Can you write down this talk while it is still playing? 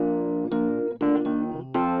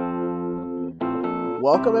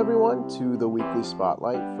Welcome, everyone, to the weekly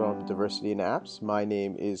spotlight from Diversity in Apps. My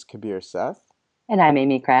name is Kabir Seth, And I'm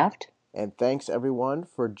Amy Kraft. and thanks everyone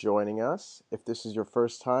for joining us. If this is your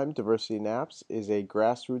first time, Diversity in Apps is a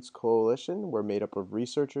grassroots coalition. We're made up of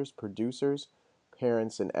researchers, producers,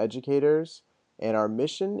 parents, and educators, and our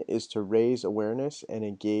mission is to raise awareness and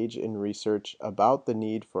engage in research about the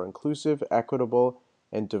need for inclusive, equitable,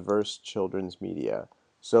 and diverse children's media.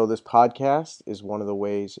 So, this podcast is one of the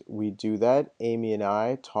ways we do that. Amy and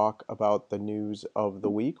I talk about the news of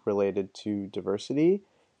the week related to diversity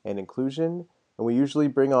and inclusion. And we usually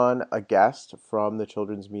bring on a guest from the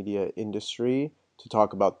children's media industry to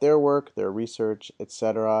talk about their work, their research,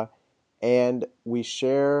 etc. And we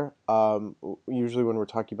share, usually when we're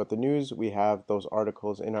talking about the news, we have those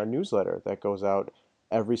articles in our newsletter that goes out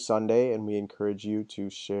every Sunday. And we encourage you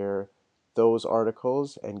to share those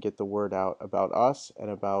articles and get the word out about us and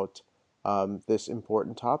about this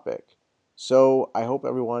important topic. So I hope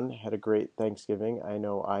everyone had a great Thanksgiving. I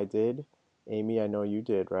know I did. Amy, I know you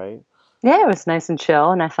did, right? Yeah, it was nice and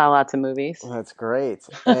chill, and I saw lots of movies. That's great.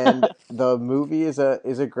 And the movie is a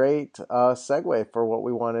great segue for what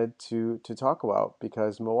we wanted to talk about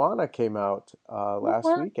because Moana came out last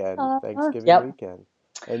weekend, Thanksgiving Yep, weekend,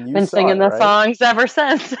 and you been saw singing it, the right? songs ever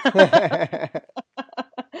since.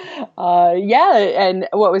 Yeah, and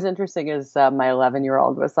what was interesting is my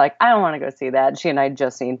 11-year-old was like, "I don't want to go see that." She and I had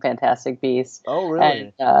just seen Fantastic Beasts, Oh,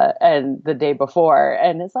 and really? the day before,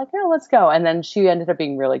 and it's like, "No, let's go." And then she ended up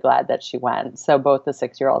being really glad that she went. So both the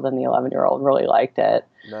 6-year-old and the 11-year-old really liked it.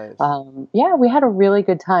 Nice. Yeah, we had a really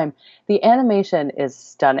good time. The animation is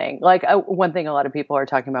stunning. Like one thing a lot of people are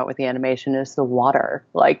talking about with the animation is the water.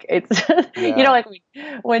 Like it's, Yeah. like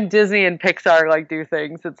when Disney and Pixar like do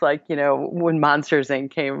things, it's like, when Monsters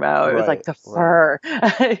Inc. came out, it was like Right. the Right. fur,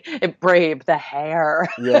 it Brave, the hair.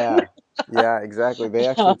 Yeah. Yeah, exactly. They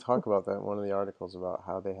actually talk about that in one of the articles about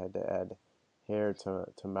how they had to add hair to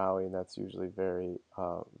Maui, and that's usually very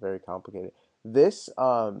complicated. This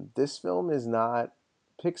film is not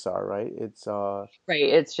Pixar, right? It's Right.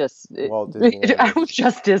 It's just, Walt Disney I was Animation.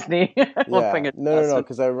 just Disney. I won't bring Yeah. it No, to no, us. no,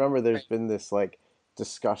 because I remember there's Right. been this like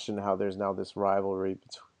discussion how there's now this rivalry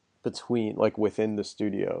between like within the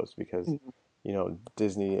studios because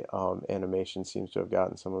Disney animation seems to have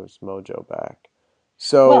gotten some of its mojo back.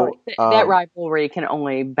 Well, So, that rivalry can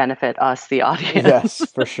only benefit us, the yes,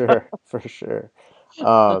 audience. for sure, for sure.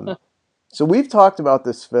 Um, so we've talked about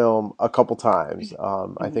this film a couple times.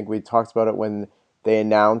 I think we talked about it when they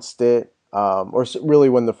announced it, really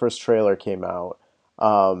when the first trailer came out,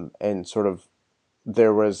 and sort of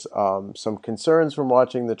there was some concerns from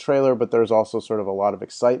watching the trailer, but there's also sort of a lot of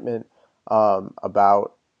excitement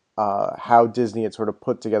about how Disney had sort of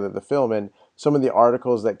put together the film. And some of the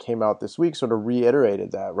articles that came out this week sort of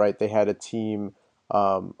reiterated that, right? They had a team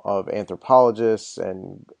of anthropologists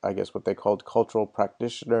and I guess what they called cultural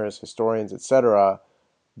practitioners, historians, etc.,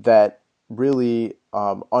 that really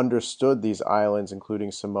understood these islands,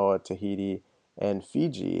 including Samoa, Tahiti, and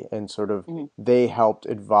Fiji, and sort of Mhm. they helped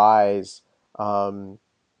advise um,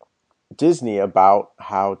 Disney about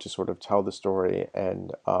how to sort of tell the story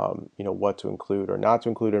and what to include or not to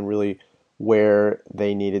include, and really where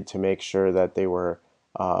they needed to make sure that they were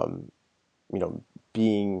um, you know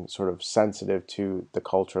being sort of sensitive to the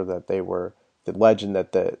culture that they were the legend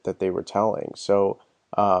that they were telling. So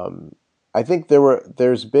um, I think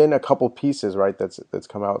there's been a couple pieces, right, that's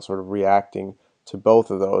come out sort of reacting to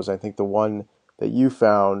both of those. I think the one that you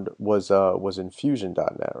found was in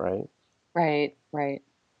Fusion.net, right? Right, right.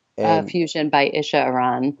 And Fusion by Isha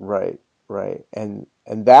Aran. right, right. And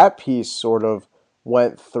that piece sort of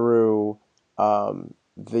went through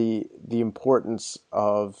the importance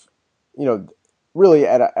of, you know, really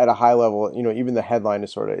at a high level, even the headline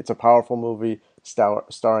is sort of it's a powerful movie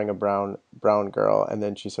starring a brown girl, and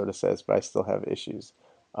then she sort of says, "But I still have issues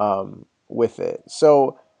with it."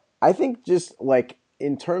 So I think just like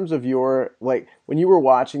in terms of your like when you were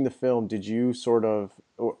watching the film, did you sort of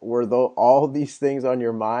were all these things on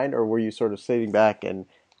your mind, or were you sort of sitting back and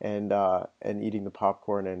eating the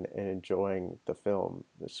popcorn and enjoying the film,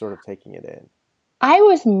 sort of taking it in? I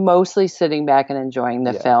was mostly sitting back and enjoying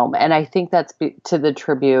the Yeah, film, and I think that's to the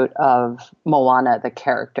tribute of Moana, the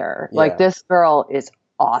character. Like, yeah, this girl is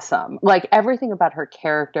awesome. Like, everything about her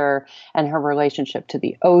character and her relationship to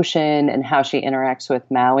the ocean and how she interacts with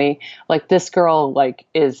Maui. Like, this girl, like,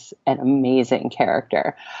 is an amazing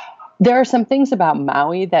character. There are some things about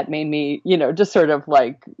Maui that made me, just sort of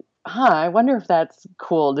like I wonder if that's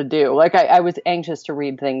cool to do. Like, I was anxious to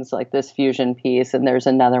read things like this fusion piece, and there's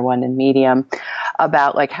another one in Medium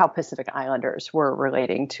about like how Pacific Islanders were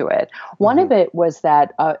relating to it. One Hmm. of it was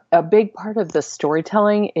that a big part of the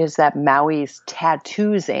storytelling is that Maui's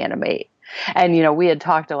tattoos animate. And we had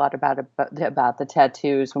talked a lot about the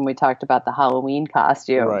tattoos when we talked about the Halloween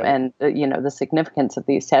costume Right. and the significance of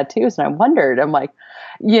these tattoos. And I wondered, I'm like,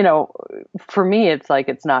 you know, for me, it's like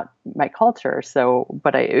it's not my culture. So,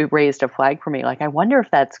 but it raised a flag for me. Like, I wonder if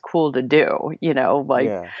that's cool to do. Like,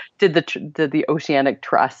 Yeah. did the Oceanic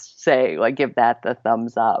Trust say like give that the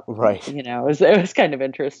thumbs up? Right. It was kind of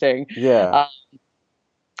interesting. Yeah. Uh,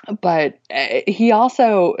 but he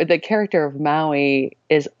also the character of Maui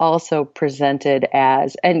is also presented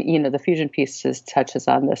as, and the fusion pieces touches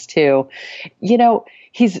on this too.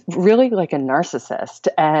 He's really like a narcissist,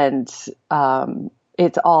 and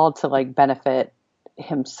it's all to like benefit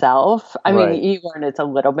himself. I mean, Right. you learn it's a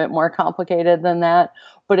little bit more complicated than that,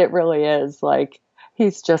 but it really is like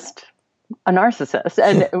he's just a narcissist.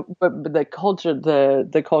 And but the culture,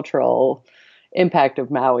 the cultural impact of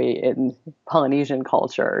Maui in Polynesian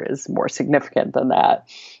culture is more significant than that.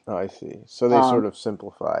 Oh, I see. So they Um, sort of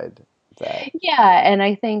simplified that. yeah, and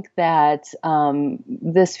I think that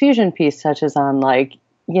this fusion piece touches on like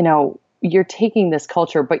you're taking this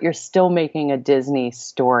culture, but you're still making a Disney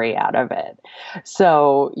story out of it.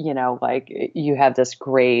 So like you have this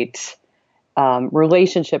great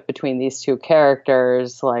relationship between these two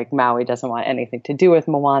characters. Like Maui doesn't want anything to do with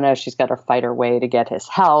Moana. She's got to fight her way to get his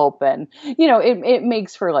help. And, it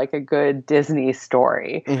makes for like a good Disney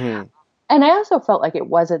story. Hmm. And I also felt like it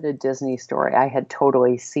wasn't a Disney story I had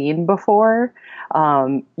totally seen before.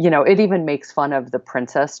 It even makes fun of the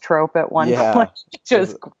princess trope at one point, Yeah. which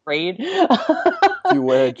was great. If you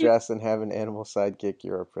wear a dress and have an animal sidekick,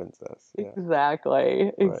 you're a princess. Yeah. Exactly,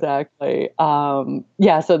 Right. exactly.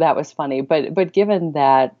 Yeah, so that was funny. But given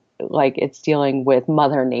that like it's dealing with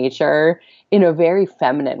Mother Nature in a very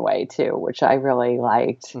feminine way too, which I really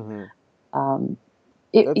liked. Hmm. Um,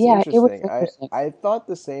 That's yeah, it was interesting. I interesting. I thought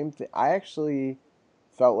the same thing. I actually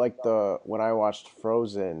felt like the when I watched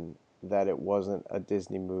Frozen that it wasn't a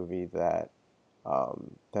Disney movie that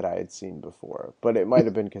I had seen before. But it might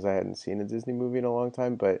have been because I hadn't seen a Disney movie in a long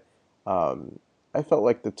time. But um, I felt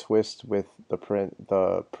like the twist with the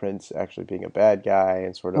prince actually being a bad guy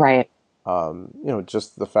and sort of Right.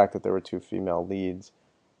 just the fact that there were two female leads.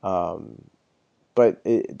 Um, but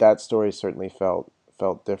that story certainly felt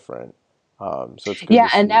different. So it's good Yeah,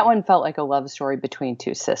 to and that see. one felt like a love story between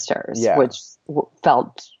two sisters, Yeah, which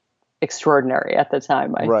felt extraordinary at the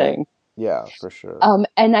time, I right. think. Yeah, for sure.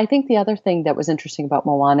 And I think the other thing that was interesting about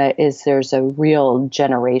Moana is there's a real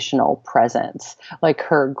generational presence. Like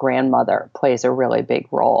her grandmother plays a really big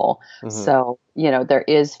role. Hmm. So, there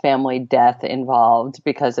is family death involved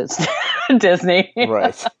because it's Disney.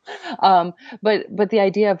 Right. um, but the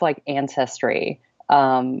idea of like ancestry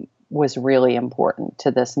was really important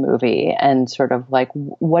to this movie, and sort of like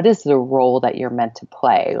what is the role that you're meant to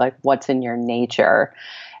play? Like what's in your nature?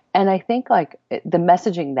 And I think like the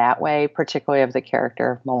messaging that way, particularly of the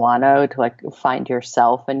character of Moana, to like find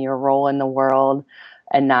yourself and your role in the world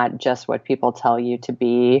and not just what people tell you to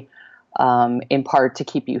be, in part to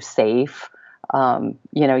keep you safe.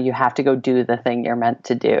 You have to go do the thing you're meant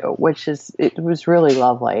to do, it was really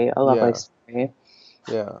lovely, a lovely Yeah. story.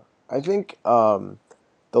 Yeah. I think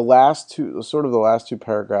the last two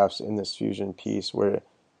paragraphs in this fusion piece where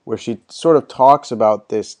she sort of talks about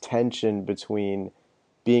this tension between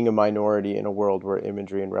being a minority in a world where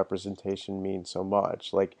imagery and representation mean so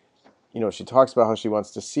much. Like, she talks about how she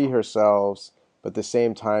wants to see herself, but at the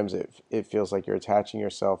same time, it feels like you're attaching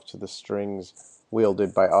yourself to the strings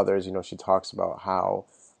wielded by others. She talks about how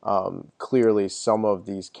clearly some of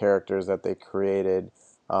these characters that they created,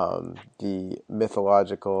 the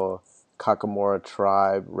mythological Kakamora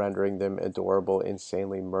tribe, rendering them adorable,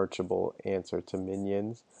 insanely merchable answer to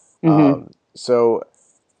minions. Hmm. So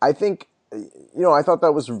I think, I thought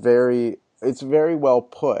that was it's very well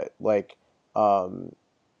put. Like, um,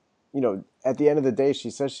 at the end of the day, she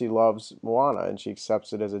says she loves Moana and she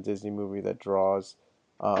accepts it as a Disney movie that draws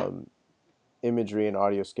um, imagery and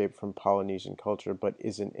audioscape from Polynesian culture, but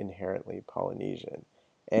isn't inherently Polynesian.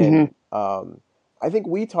 Hmm. And I think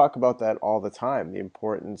we talk about that all the time, the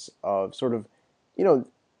importance of sort of, you know,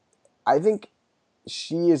 I think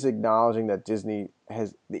she is acknowledging that Disney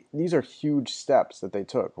these are huge steps that they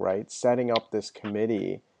took, right? Setting up this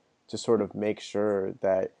committee to sort of make sure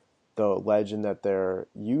that the legend that they're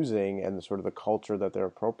using and the sort of the culture that they're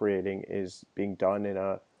appropriating is being done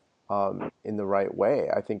in the right way.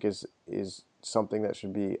 I think is something that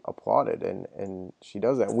should be applauded, and she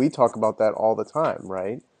does that. We talk about that all the time,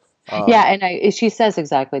 right? Yeah, and she says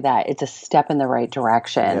exactly that. It's a step in the right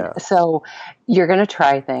direction. Yeah, So you're going to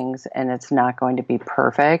try things and it's not going to be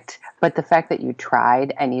perfect, but the fact that you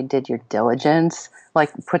tried and you did your diligence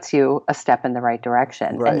like puts you a step in the right direction,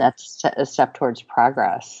 and right, that's a step towards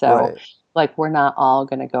progress. So right. like we're not all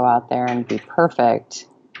going to go out there and be perfect,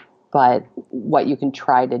 but what you can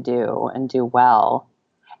try to do and do well.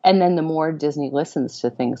 And then the more Disney listens to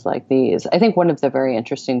things like these, I think one of the very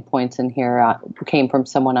interesting points in here came from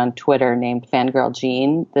someone on Twitter named Fangirl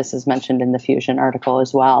Jean. This is mentioned in the Fusion article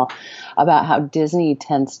as well, about how Disney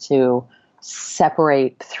tends to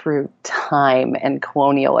separate through time and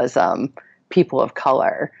colonialism people of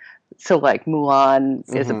color. So, like Mulan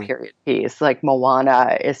is a Mm-hmm. period piece, like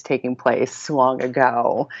Moana is taking place long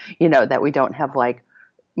ago, you know, that we don't have like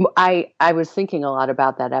I was thinking a lot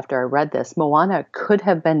about that after I read this. Moana could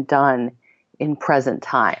have been done in present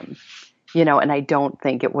time, you know, and I don't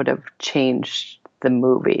think it would have changed the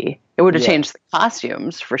movie. It would have Yeah. changed the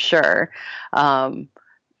costumes for sure. Um,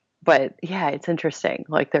 but yeah, it's interesting.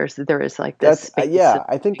 Like there is like this That's space, and yeah,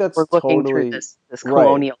 I think that's we're looking through totally this right.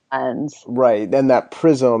 colonial lens. Right. And that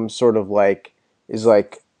prism sort of like is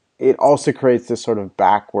like it also creates this sort of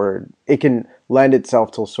backward, it can lend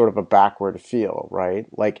itself to sort of a backward feel, right?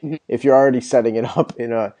 Like Mhm. if you're already setting it up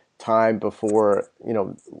in a time before,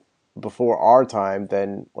 before our time,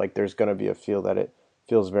 then like there's going to be a feel that it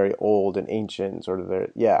feels very old and ancient, sort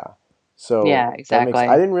of yeah. So Yeah, that makes, I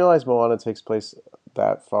exactly. didn't realize Moana takes place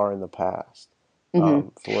that far in the past, Hmm.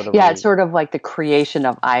 for whatever Yeah, it's reason. sort of like the creation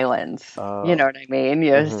of islands. You know Oh, what I mean?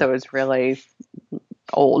 Yeah, hmm, so it's really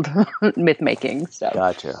old myth making stuff.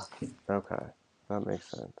 gotcha. Okay, that makes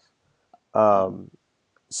sense. Um,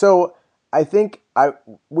 so I think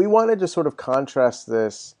we wanted to sort of contrast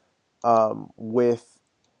this with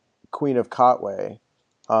Queen of Katwe,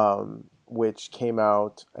 which came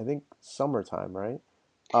out I think summertime, right?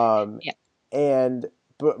 Um, Yeah. and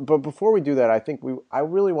but before we do that, I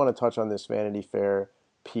really want to touch on this Vanity Fair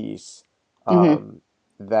piece, Hmm. um,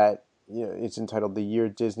 that it's entitled "The Year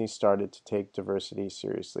Disney Started to Take Diversity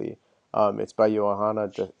Seriously." It's by Johanna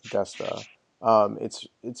Desta.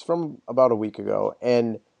 It's from about a week ago,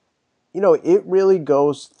 and it really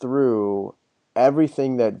goes through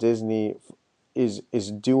everything that Disney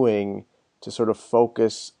is doing to sort of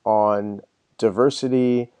focus on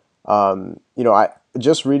diversity. I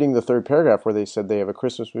just reading the third paragraph where they said they have a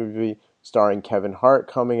Christmas movie starring Kevin Hart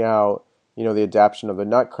coming out. The adaptation of The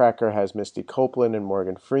Nutcracker has Misty Copeland and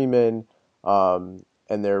Morgan Freeman, and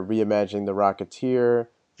they're reimagining The Rocketeer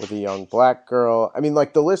with a young black girl. I mean,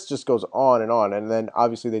 like the list just goes on and on. And then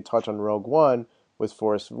obviously they touch on Rogue One with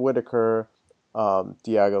Forrest Whitaker,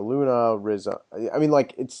 Diego Luna, Riz. I mean,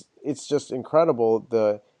 like it's just incredible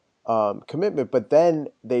the commitment. But then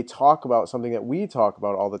they talk about something that we talk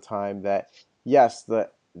about all the time. That yes,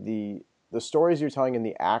 the stories you're telling and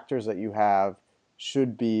the actors that you have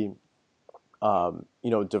should be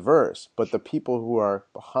diverse, but the people who are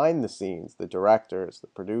behind the scenes, the directors, the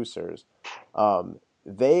producers,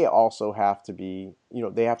 they also have to be,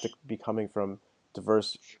 they have to be coming from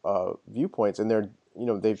diverse viewpoints, and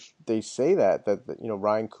they say that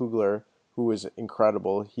Ryan Coogler, who is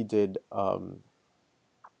incredible, he did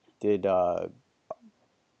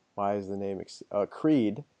why is the name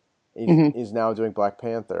Creed, Hmm. is now doing Black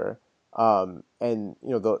Panther, and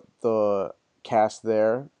the cast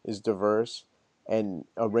there is diverse, and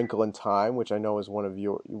A Wrinkle in Time, which I know is one of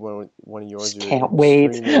yours Just you're can't wait.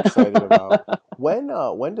 extremely excited about. When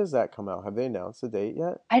does that come out? Have they announced the date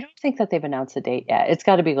yet? I don't think that they've announced a date yet. It's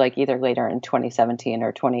got to be like either later in 2017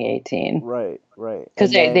 or 2018 Right, right, because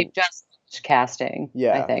and they've then just finished casting, I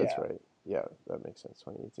yeah, think. that's right. Yeah, that makes sense.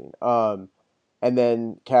 2018. And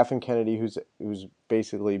then Kathleen Kennedy, who's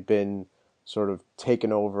basically been sort of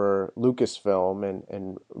taken over Lucasfilm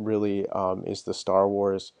and really is the Star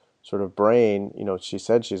Wars sort of brain. She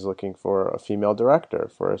said she's looking for a female director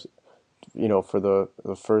for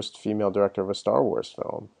the first female director of a Star Wars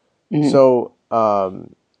film. Hmm. So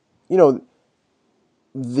you know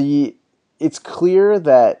the it's clear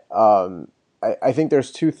that I think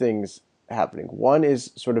there's two things happening. One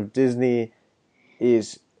is sort of Disney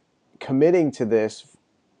is committing to this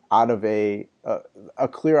out of a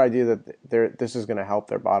clear idea that this is going to help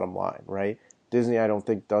their bottom line, right? Disney, I don't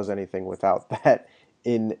think does anything without that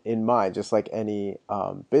in mind, just like any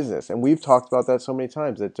business. And we've talked about that so many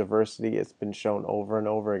times that diversity has been shown over and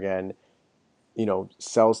over again.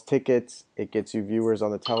 Sells tickets, it gets you viewers on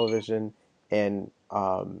the television, and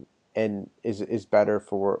is better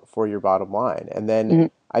for your bottom line. And then Hmm.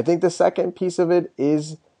 I think the second piece of it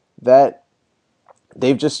is that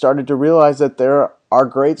they've just started to realize that there are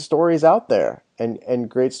great stories out there and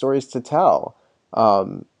great stories to tell.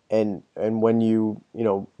 and when you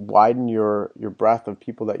know, widen your breadth of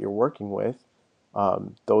people that you're working with,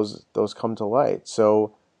 those come to light.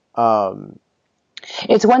 So, um,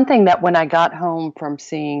 It's one thing that when I got home from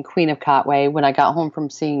seeing Queen of Katwe, when I got home from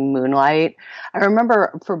seeing Moonlight, I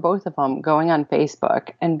remember for both of them going on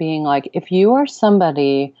Facebook and being like, if you are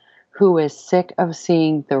somebody who is sick of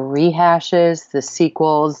seeing the rehashes, the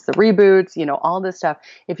sequels, the reboots, you know, all this stuff,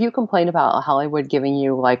 if you complain about Hollywood giving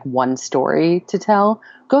you like one story to tell,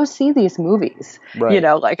 go see these movies. You right,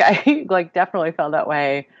 know, like I like definitely felt that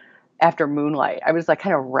way after Moonlight. I was like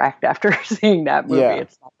kind of wrecked after seeing that movie. yeah,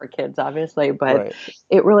 It's not for kids, obviously, but right,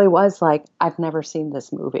 it really was like, I've never seen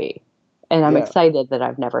this movie. And I'm yeah, excited that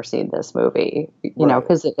I've never seen this movie, you know, right.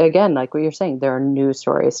 because again, like what you're saying, there are new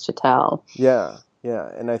stories to tell. Yeah, yeah,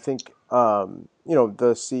 and I think you know,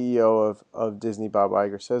 the CEO of Disney, Bob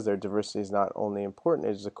Iger, says their diversity is not only important;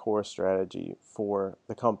 it is a core strategy for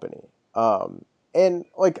the company. And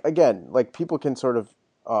like again, like people can sort of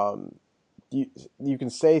um, you you can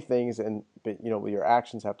say things, and but you know your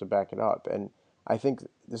actions have to back it up. And I think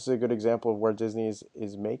this is a good example of where Disney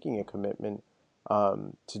is making a commitment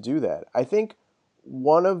to do that. I think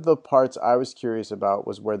one of the parts I was curious about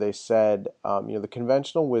was where they said, you know, the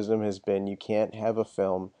conventional wisdom has been you can't have a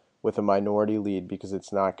film with a minority lead because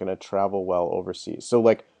it's not going to travel well overseas. So,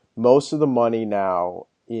 like, most of the money now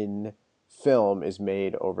in film is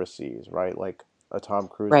made overseas, right? Like, a Tom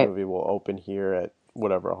Cruise Right. movie will open here at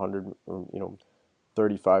whatever, 100, you know,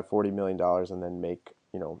 35, $40 million and then make,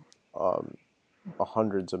 you know, um,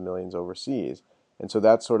 hundreds of millions overseas. And so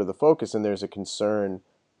that's sort of the focus. And there's a concern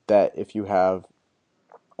that if you have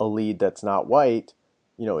a lead that's not white,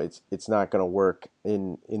 you know, it's not going to work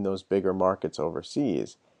in those bigger markets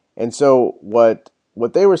overseas. And so what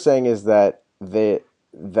they were saying is that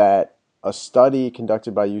that a study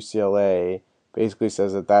conducted by UCLA basically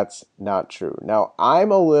says that that's not true. Now,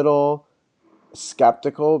 I'm a little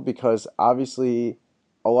skeptical because obviously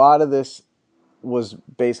a lot of this was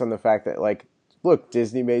based on the fact that, like, look,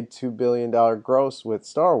 Disney made $2 billion gross with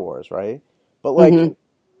Star Wars, right? But like Hmm.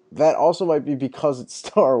 that also might be because it's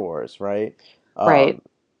Star Wars, right? Right. Um,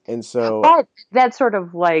 and so, But that's sort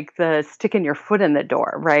of like the sticking your foot in the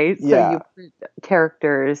door, right? So you yeah, put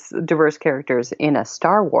characters, diverse characters in a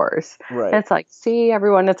Star Wars. And right, it's like, see,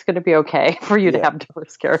 everyone, it's going to be okay for you to yeah, have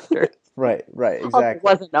diverse characters. right, right, Although it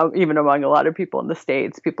exactly. wasn't even among a lot of people in the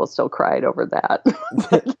States. People still cried over that.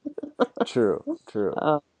 But, True, true.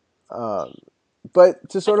 uh, Um, but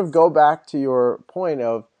to sort of go back to your point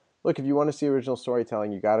of, look, if you want to see original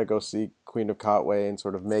storytelling, you got to go see Queen of Katwe and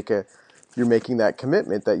sort of you're making that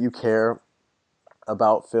commitment that you care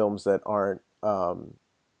about films that aren't,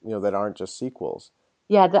 you know, that aren't just sequels.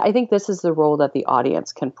 yeah, I think this is the role that the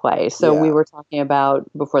audience can play. So we Yeah, were talking about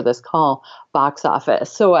before this call box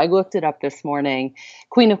office. So I looked it up this morning.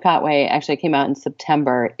 Queen of Katwe actually came out in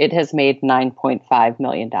September. It has made $9.5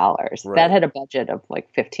 million. That right, had a budget of like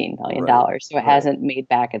 $15 million. right, So it right. hasn't made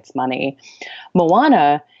back its money.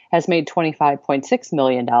 Moana has made $25.6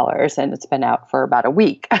 million and it's been out for about a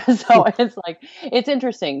week. So it's like, it's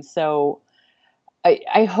interesting. So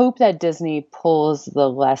I hope that Disney pulls the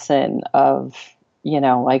lesson of, you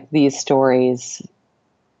know, like these stories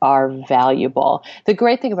are valuable. The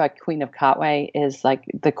great thing about Queen of Katwe is like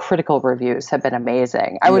the critical reviews have been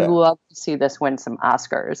amazing. I would Yeah, love to see this win some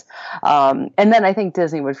Oscars. And then I think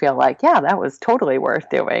Disney would feel like, yeah, that was totally worth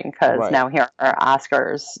doing because right. now here are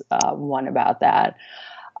Oscars won about that.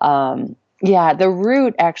 Yeah, The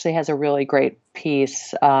Root actually has a really great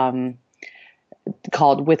piece.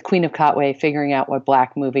 Called With Queen of Katwe, Figuring Out What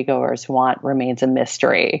Black Moviegoers Want Remains a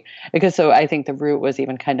Mystery. Because so I think The Root was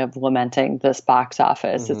even kind of lamenting this box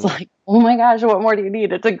office. It's Hmm. like, oh my gosh, what more do you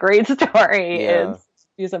need? It's a great story. Yeah, It's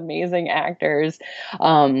these amazing actors.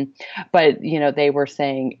 Um, but, you know, they were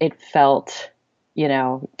saying it felt, you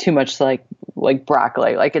know, too much like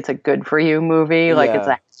broccoli. Like it's a good for you movie. Like it's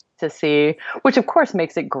yeah. a to see, which of course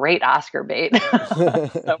makes it great Oscar bait.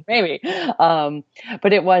 So maybe. Um,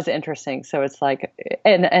 but it was interesting. So it's like,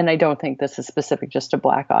 and I don't think this is specific just to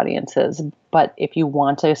black audiences, but if you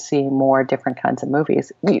want to see more different kinds of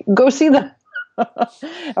movies, go see them.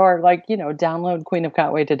 Or like, you know, download Queen of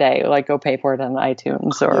Katwe today, like go pay for it on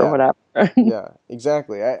iTunes or Yeah, whatever. yeah,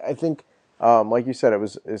 exactly. I think, like you said,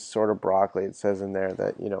 it's sort of broccoli. It says in there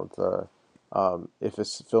that, you know, the if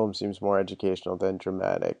film seems more educational than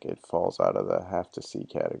dramatic, it falls out of the have to see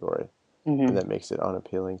category, and Hmm. that makes it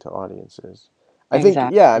unappealing to audiences. I think,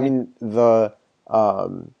 yeah, I Exactly. mean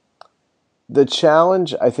um, the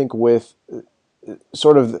challenge I think with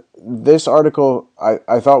sort of this article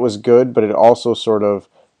I thought was good, but it also sort of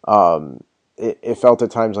um, it felt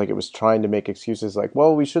at times like it was trying to make excuses like,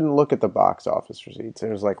 well, we shouldn't look at the box office receipts. And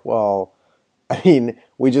it was like, well, I mean,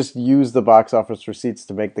 we just use the box office receipts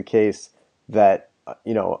to make the case that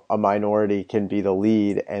a minority can be the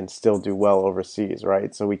lead and still do well overseas,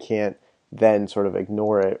 right? So we can't then sort of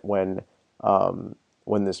ignore it when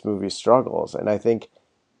this movie struggles. And I think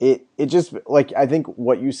it just like I think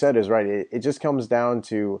what you said is right. It just comes down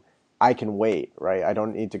to I can wait, right? I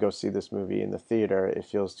don't need to go see this movie in the theater. It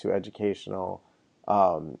feels too educational,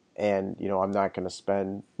 and I'm not going to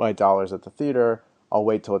spend my dollars at the theater. I'll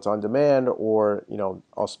wait till it's on demand, or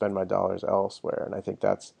I'll spend my dollars elsewhere. And I think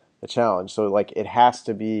that's the challenge. So like it has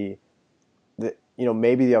to be that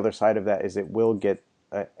maybe the other side of that is it will get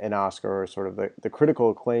an Oscar, or sort of the critical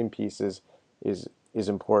acclaim piece is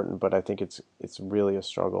important, but I think it's really a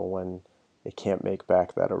struggle when it can't make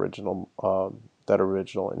back that original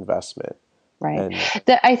investment. Right.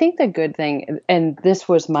 And I think the good thing, and this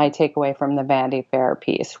was my takeaway from the Vanity Fair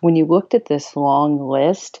piece, when you looked at this long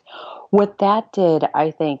list, what that did,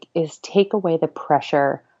 I think, is take away the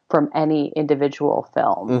pressure from any individual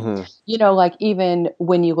film. mm-hmm. Like even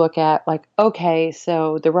when you look at like, okay,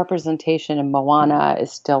 so the representation in Moana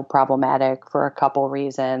is still problematic for a couple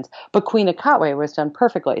reasons, but Queen of Katwe was done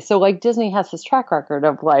perfectly. So like Disney has this track record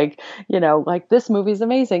of like, like this movie's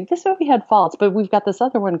amazing. This movie had faults, but we've got this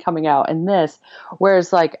other one coming out and this.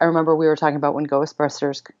 Whereas like, I remember we were talking about when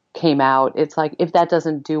Ghostbusters came out, it's like, if that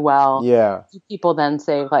doesn't do well, Yeah, people then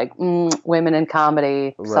say like, women in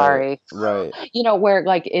comedy, sorry. right. Where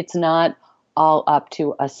like it's not all up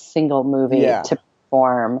to a single movie Yeah, to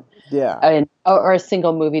perform, yeah, or a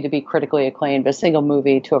single movie to be critically acclaimed, but a single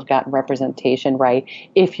movie to have gotten representation right.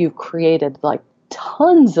 If you created like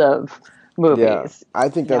tons of yeah. movies, I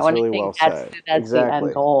think that's and I really think well said. that's the end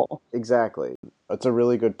Exactly, goal. exactly. It's a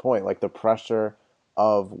really good point. Like the pressure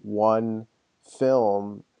of one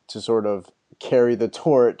film to sort of carry the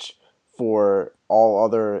torch for all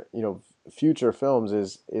other, future films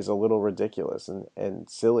is a little ridiculous and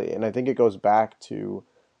silly. And I think it goes back to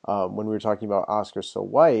when we were talking about Oscars So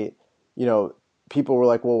White, you know, people were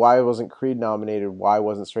like, well, why wasn't Creed nominated? Why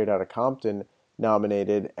wasn't Straight Outta Compton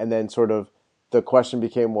nominated? And then sort of the question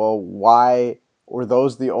became, well, why were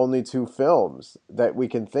those the only two films that we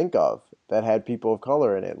can think of that had people of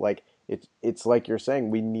color in it? Like it's like you're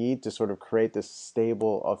saying, we need to sort of create this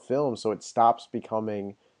stable of films so it stops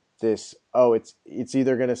becoming this, oh, it's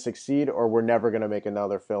either going to succeed or we're never going to make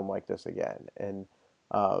another film like this again. And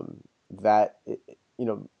that you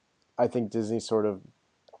know I think Disney sort of,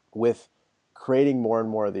 with creating more and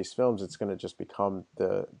more of these films, it's going to just become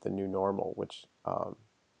the new normal, which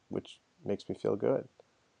makes me feel good.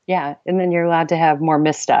 Yeah, and then you're allowed to have more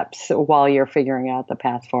missteps while you're figuring out the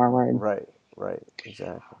path forward. Right,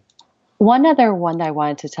 exactly. One other one I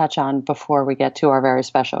wanted to touch on before we get to our very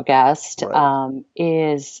special guest Right.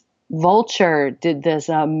 is Vulture did this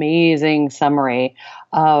amazing summary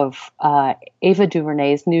of Ava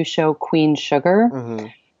DuVernay's new show, Queen Sugar, Mm-hmm.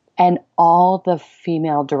 and all the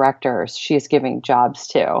female directors she's giving jobs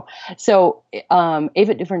to. So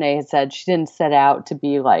Ava DuVernay had said she didn't set out to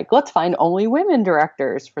be like, let's find only women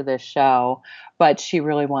directors for this show, but she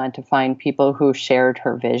really wanted to find people who shared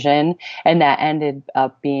her vision. And that ended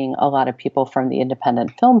up being a lot of people from the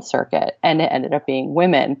independent film circuit. And it ended up being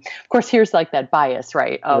women. Of course, here's like that bias,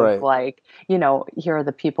 right? Of Right. like, here are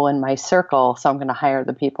the people in my circle, so I'm going to hire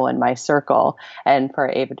the people in my circle. And for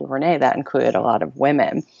Ava DuVernay, that included a lot of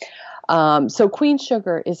women. So Queen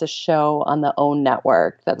Sugar is a show on the OWN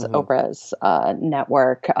network. That's Mm-hmm. Oprah's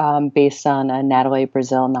network, based on a Natalie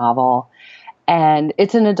Brazil novel. And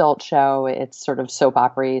it's an adult show. It's sort of soap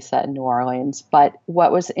opera set in New Orleans. But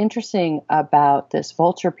what was interesting about this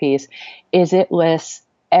Vulture piece is it lists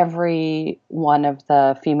every one of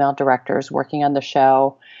the female directors working on the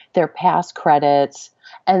show, their past credits,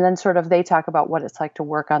 and then sort of they talk about what it's like to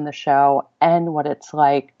work on the show and what it's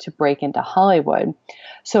like to break into Hollywood.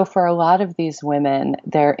 So for a lot of these women,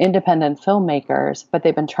 they're independent filmmakers, but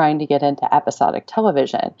they've been trying to get into episodic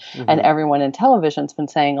television. And Mm-hmm. everyone in television's been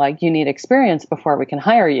saying like, you need experience before we can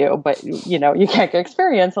hire you, but you can't get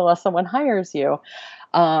experience unless someone hires you.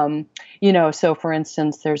 So for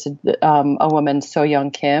instance, there's a woman, So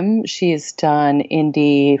Young Kim. She's done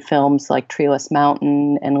indie films like Treeless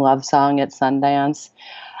Mountain and Love Song at Sundance.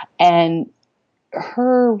 And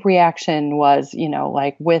her reaction was,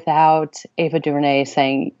 like without Ava DuVernay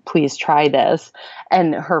saying, please try this,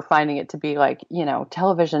 and her finding it to be like,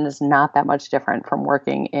 television is not that much different from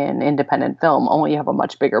working in independent film, only you have a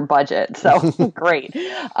much bigger budget. So great.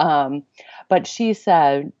 But she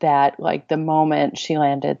said that like the moment she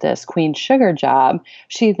landed this Queen Sugar job,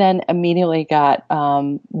 she then immediately got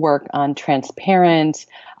work on Transparent,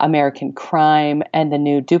 American Crime, and the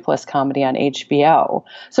new Duplass comedy on HBO.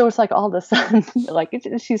 So it's like all of a sudden, like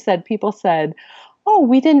she said, people said, oh,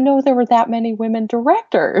 we didn't know there were that many women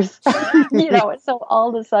directors. So all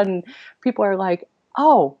of a sudden people are like,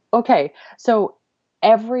 oh, okay. So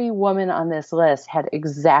every woman on this list had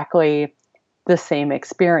exactly the same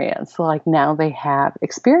experience. Like now they have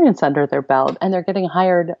experience under their belt and they're getting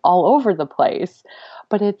hired all over the place.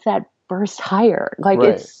 But it's that burst hire. Like Right.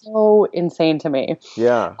 it's so insane to me.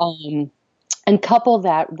 Yeah. And couple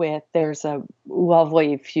that with there's a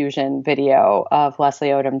lovely fusion video of Leslie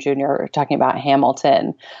Odom Jr. talking about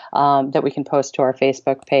Hamilton that we can post to our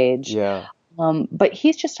Facebook page. Yeah. But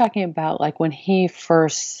he's just talking about like when he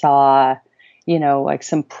first saw, like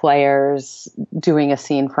some players doing a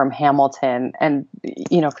scene from Hamilton and,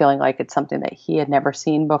 feeling like it's something that he had never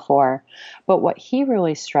seen before. But what he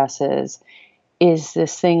really stresses is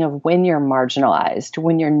this thing of when you're marginalized,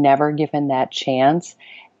 when you're never given that chance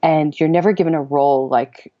and you're never given a role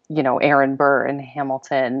like, Aaron Burr in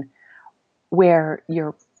Hamilton, where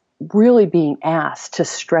you're really being asked to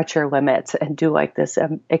stretch your limits and do like this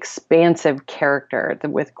expansive character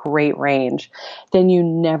with great range, then you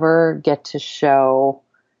never get to show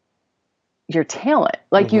your talent.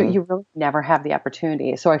 Like you really never have the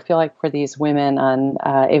opportunity. So I feel like for these women on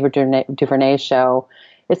Ava DuVernay show,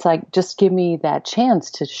 it's like, just give me that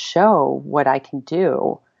chance to show what I can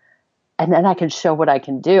do. And then I can show what I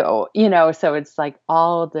can do, so it's like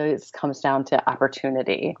all of this comes down to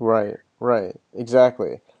opportunity. Right.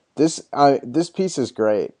 Exactly. This piece is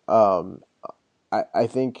great. I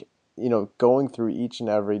think, going through each and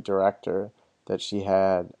every director that she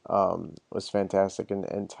had was fantastic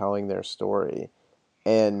and telling their story.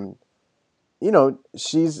 And,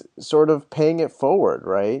 she's sort of paying it forward,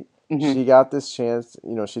 right? Mm-hmm. She got this chance,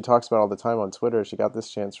 she talks about all the time on Twitter, she got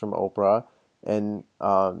this chance from Oprah and,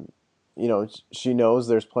 she knows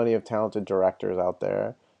there's plenty of talented directors out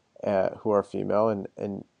there who are female,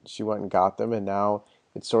 and she went and got them, and now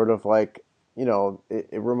it's sort of like,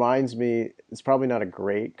 it reminds me, it's probably not a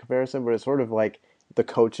great comparison, but it's sort of like the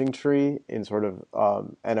coaching tree in sort of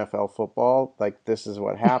NFL football. Like, this is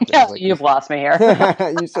what happens. Yeah, Like you've lost me here.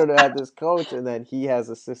 you sort of have this coach, and then he has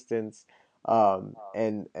assistants,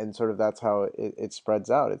 and sort of that's how it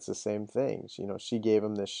spreads out. It's the same thing. She gave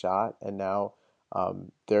him this shot, and now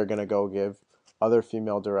they're gonna go give other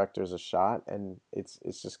female directors a shot, and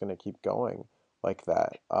it's just gonna keep going like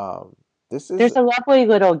that. There's a lovely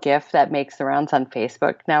little GIF that makes the rounds on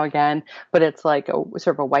Facebook now again, but it's like a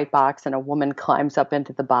sort of a white box and a woman climbs up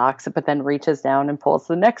into the box, but then reaches down and pulls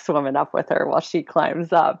the next woman up with her while she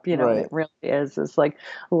climbs up. Right. It really is this like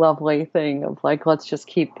lovely thing of like, let's just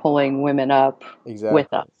keep pulling women up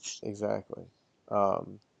with us. Exactly.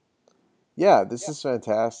 Yeah, this is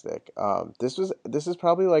fantastic. This is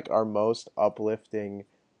probably like our most uplifting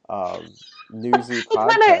newsy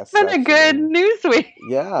podcast. It's been a good news week.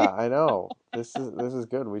 Yeah, I know. This is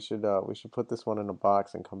good. We should put this one in a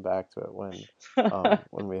box and come back to it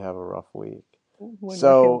when we have a rough week.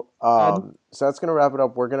 So that's gonna wrap it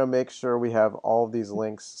up. We're gonna make sure we have all of these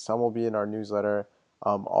links. Some will be in our newsletter.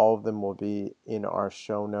 All of them will be in our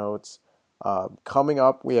show notes. Coming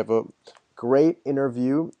up, we have a great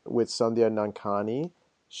interview with Sandhya Nankani.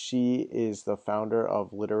 She is the founder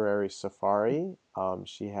of Literary Safari.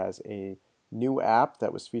 She has a new app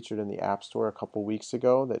that was featured in the App Store a couple weeks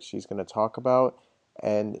ago that she's going to talk about.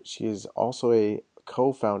 And she is also a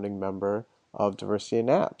co-founding member of Diversity in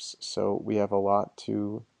Apps. So we have a lot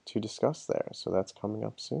to discuss there. So that's coming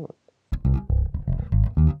up soon.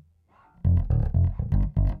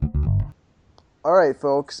 All right,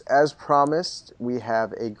 folks, as promised, we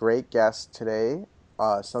have a great guest today.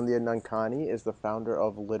 Sandhya Nankani is the founder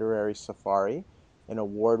of Literary Safari, an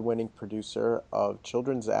award-winning producer of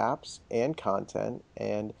children's apps and content,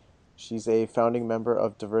 and she's a founding member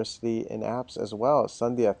of Diversity in Apps as well.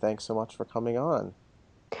 Sandhya, thanks so much for coming on.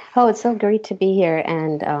 Oh, it's so great to be here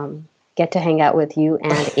and get to hang out with you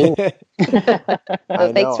and Amy.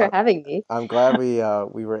 Thanks for having me. I'm glad we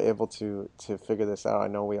were able to figure this out. I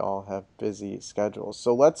know we all have busy schedules.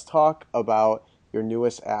 So let's talk about your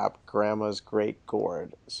newest app, Grandma's Great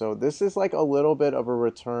Gourd. So this is like a little bit of a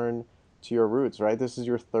return to your roots, right? This is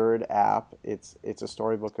your third app. It's a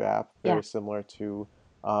storybook app, very similar to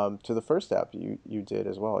the first app you did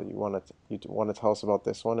as well. You want to tell us about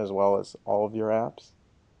this one as well as all of your apps?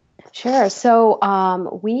 Sure. So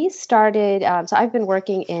we started, so I've been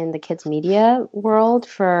working in the kids media world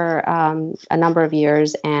for a number of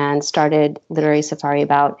years and started Literary Safari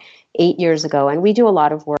about 8 years ago. And we do a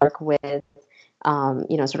lot of work with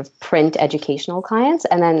sort of print educational clients,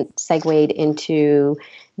 and then segued into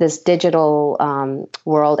this digital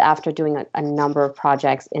world after doing a number of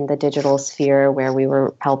projects in the digital sphere where we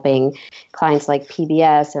were helping clients like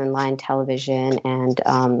PBS and Line Television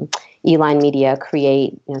and Eline Media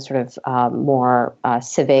create sort of more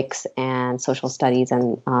civics and social studies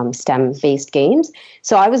and STEM-based games.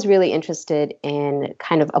 So I was really interested in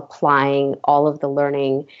kind of applying all of the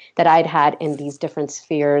learning that I'd had in these different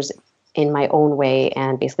spheres in my own way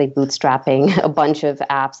and basically bootstrapping a bunch of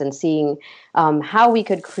apps and seeing how we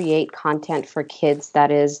could create content for kids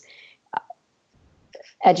that is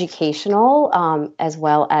educational, as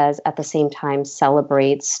well as at the same time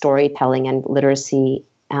celebrates storytelling and literacy.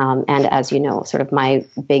 And as you know, sort of my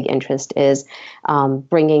big interest is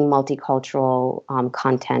bringing multicultural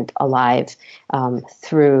content alive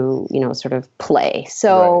through, sort of play.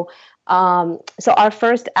 So, so our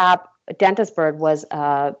first app, Dentist Bird, was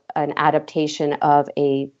an adaptation of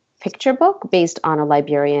a picture book based on a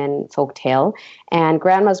Liberian folk tale, and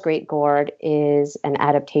Grandma's Great Gourd is an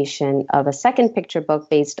adaptation of a second picture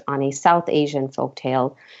book based on a South Asian folk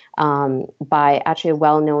tale by actually a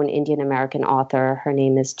well-known Indian American author. Her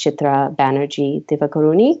name is Chitra Banerjee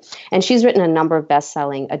Divakaruni, and she's written a number of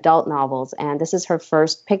best-selling adult novels, and this is her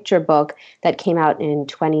first picture book that came out in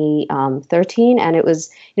 2013, and it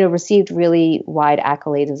was received really wide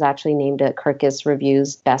accolades. It was actually named a Kirkus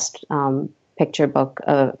Review's best picture book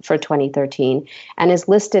for 2013, and is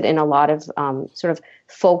listed in a lot of sort of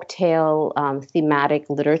folktale thematic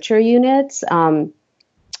literature units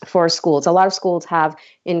for schools. A lot of schools have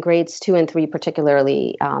in grades 2 and 3,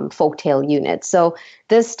 particularly folktale units. So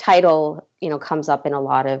this title, comes up in a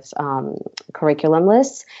lot of curriculum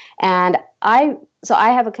lists, and I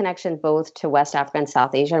have a connection both to West Africa and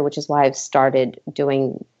South Asia, which is why I've started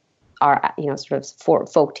doing our sort of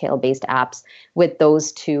folktale based apps with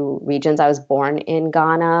those two regions. I was born in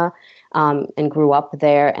Ghana and grew up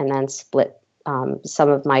there, and then split some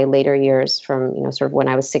of my later years from sort of when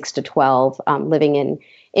I was 6 to 12 living in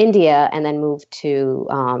India, and then moved to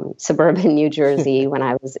suburban New Jersey when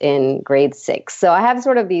I was in grade 6. So I have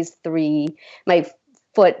sort of these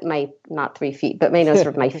not 3 feet, but sort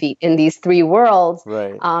of my feet in these three worlds.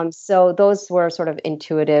 Right. So those were sort of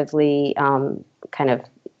intuitively kind of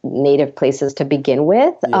native places to begin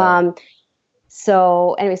with. Yeah.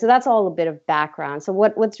 So anyway, so that's all a bit of background. So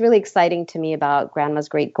what's really exciting to me about Grandma's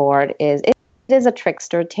Great Gourd is it is a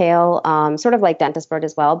trickster tale, sort of like Dentist Bird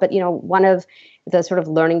as well. But one of the sort of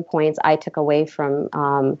learning points I took away from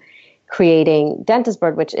creating Dentist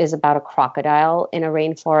Bird, which is about a crocodile in a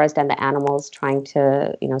rainforest and the animals trying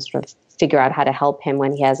to sort of figure out how to help him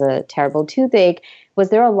when he has a terrible toothache, was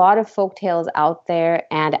there are a lot of folktales out there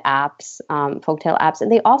and apps, folktale apps,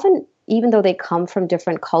 and they often, even though they come from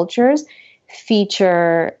different cultures,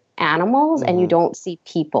 feature animals and you don't see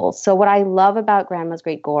people. So what I love about Grandma's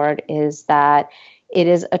Great Gourd is that it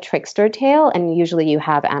is a trickster tale, and usually you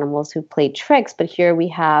have animals who play tricks, but here we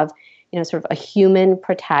have sort of a human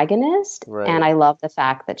protagonist, Right. and I love the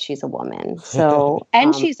fact that she's a woman. So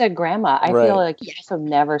and she's a grandma. I Right. feel like you also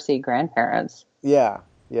never see grandparents. Yeah,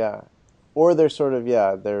 or they're sort of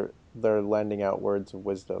they're lending out words of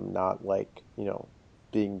wisdom, not like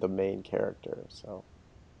being the main character. So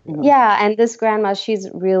yeah, and this grandma, she's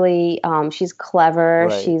really she's clever,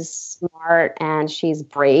 Right. she's smart, and she's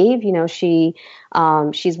brave.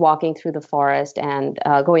 She's walking through the forest and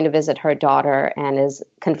going to visit her daughter, and is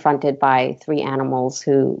confronted by three animals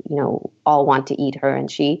who all want to eat her, and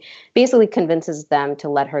she basically convinces them to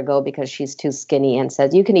let her go because she's too skinny, and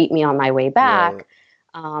says, "You can eat me on my way back."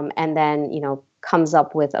 Right. And then comes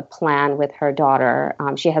up with a plan with her daughter.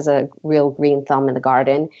 She has a real green thumb in the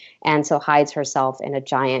garden, and so hides herself in a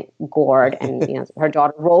giant gourd. And her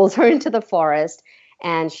daughter rolls her into the forest,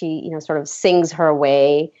 and she sort of sings her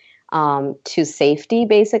way to safety,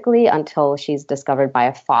 basically, until she's discovered by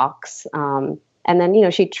a fox. And then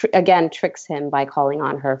she again tricks him by calling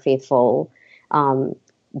on her faithful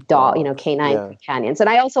dog, canine companions. And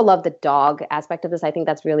I also love the dog aspect of this. I think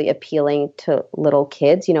that's really appealing to little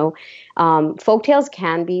kids. Folktales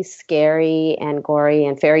can be scary and gory,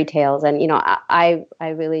 and fairy tales. And, I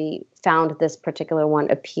really found this particular one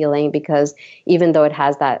appealing because even though it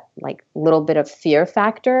has that like little bit of fear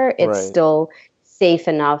factor, it's Right. still safe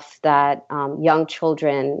enough that young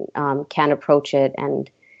children can approach it and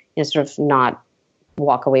sort of not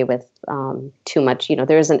walk away with too much.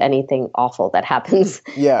 There isn't anything awful that happens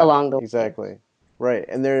along the way. Exactly. Right.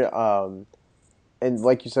 And and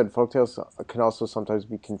like you said, folktales can also sometimes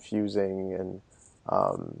be confusing, and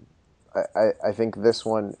I think this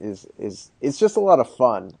one is it's just a lot of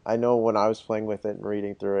fun. I know when I was playing with it and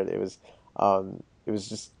reading through it, it was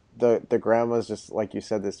just the grandma's just like you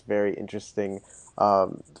said, this very interesting,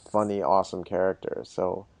 funny, awesome character.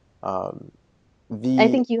 So um, I the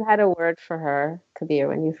think you had a word for her, Kabir,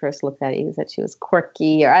 when you first looked at it. You said she was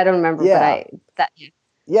quirky, or I don't remember, but yeah, I that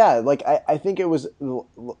yeah, like I think it was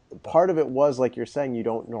part of it was like you're saying you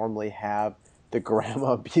don't normally have the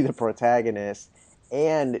grandma be the protagonist,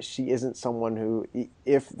 and she isn't someone who,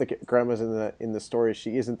 if the grandma's in the story,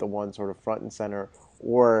 she isn't the one sort of front and center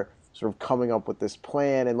or sort of coming up with this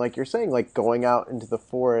plan. And like you're saying, like going out into the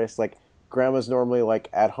forest, like grandma's normally like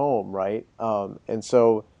at home, right? And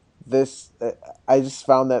so this I just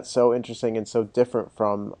found that so interesting and so different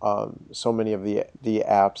from so many of the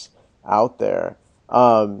apps out there.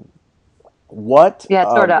 Um, what? Yeah,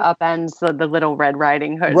 it sort of upends the Little Red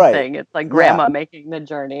Riding Hood Right. thing. It's like Yeah. grandma making the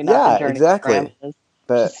journey, not the Yeah. journey with Exactly. grandmas, which is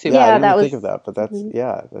That. super Yeah. I yeah, didn't that even think of was. that, but that's Mhm.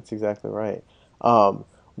 yeah. That's exactly right.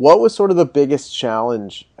 What was sort of the biggest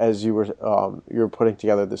challenge as you were putting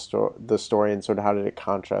together the story, and sort of how did it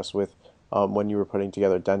contrast with when you were putting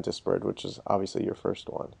together Dentist Bird, which is obviously your first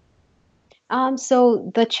one? So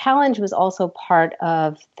the challenge was also part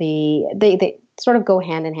of they sort of go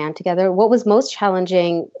hand in hand together. What was most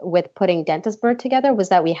challenging with putting Dentist Bird together was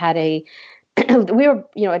that we had a we were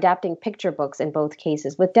adapting picture books in both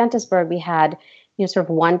cases. With Dentist Bird, we had sort of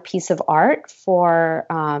one piece of art for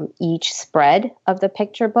each spread of the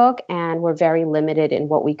picture book, and we're very limited in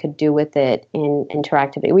what we could do with it in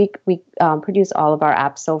interactivity. We produce all of our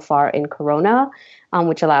apps so far in Corona,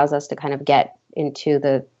 which allows us to kind of get into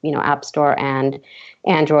the App Store and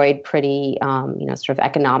Android pretty sort of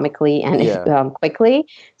economically and Yeah. quickly.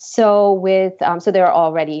 So so there are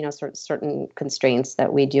already certain constraints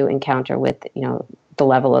that we do encounter with the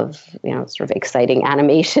level of sort of exciting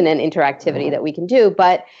animation and interactivity that we can do.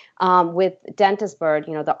 But with Dentist Bird,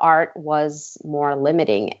 the art was more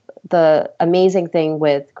limiting. The amazing thing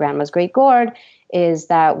with Grandma's Great Gourd is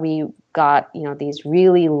that we got these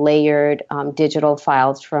really layered digital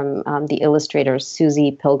files from the illustrator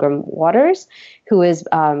Susie Pilgrim Waters, who is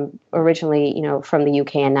originally from the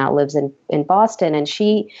UK and now lives in Boston, and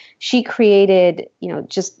she created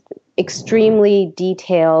just extremely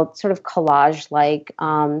detailed sort of collage like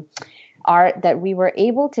art that we were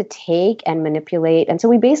able to take and manipulate. And so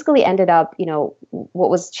we basically ended up, what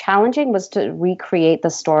was challenging was to recreate the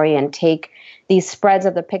story and take these spreads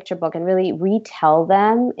of the picture book and really retell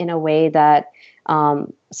them in a way that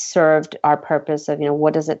served our purpose of,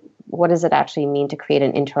 what does it actually mean to create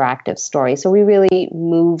an interactive story? So we really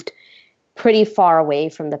moved pretty far away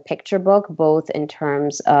from the picture book, both in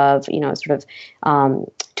terms of, sort of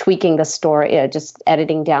tweaking the story, just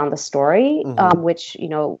editing down the story, Mm-hmm. which,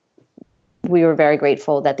 we were very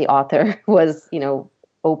grateful that the author was,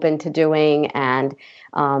 open to doing and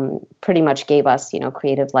pretty much gave us,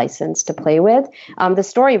 creative license to play with. The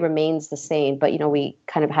story remains the same, but, we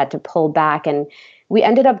kind of had to pull back, and we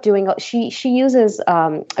ended up doing, she uses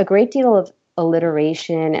a great deal of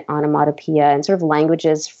alliteration, onomatopoeia, and sort of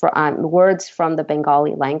languages for words from the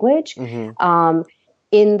Bengali language. Mm-hmm.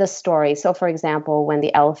 In the story. So, for example, when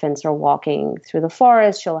the elephants are walking through the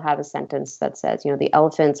forest, she'll have a sentence that says, the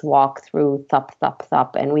elephants walk through thup, thup,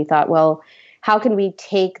 thup. And we thought, well, how can we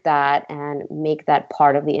take that and make that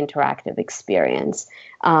part of the interactive experience?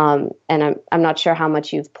 And I'm not sure how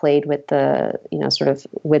much you've played with the, sort of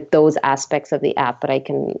with those aspects of the app, but I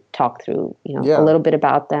can talk through, a Yeah. little bit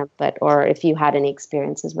about them. Or if you had any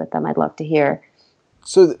experiences with them, I'd love to hear.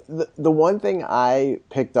 So the one thing I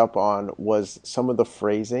picked up on was some of the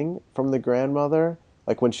phrasing from the grandmother,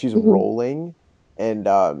 like when she's Mhm. rolling, and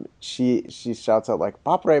she shouts out like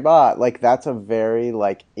 "Bap re ba," like that's a very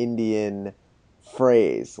like Indian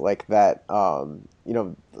phrase, like that.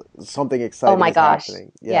 Something Oh exciting my is gosh.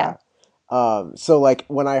 happening. Yeah. Yeah. So like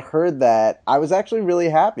when I heard that, I was actually really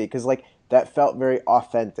happy because like that felt very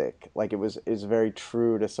authentic. Like it was very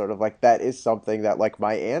true to sort of like that is something that like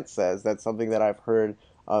my aunt says. That's something that I've heard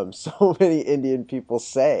so many Indian people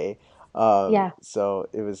say. Yeah. So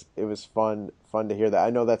it was fun to hear that. I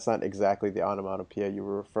know that's not exactly the onomatopoeia you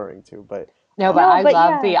were referring to, but no, but um, No, I but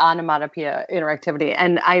love yeah. the onomatopoeia interactivity,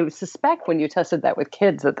 and I suspect when you tested that with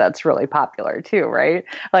kids that that's really popular too, right?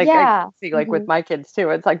 Like I Yeah. see, like with Mhm. my kids too,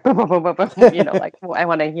 it's like boom, boom, boom, boom, boom, like I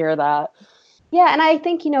want to hear that. Yeah, and I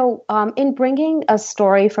think in bringing a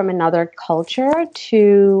story from another culture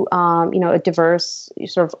to a diverse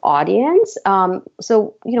sort of audience.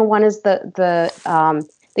 So one is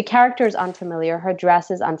the character is unfamiliar, her dress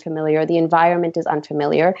is unfamiliar, the environment is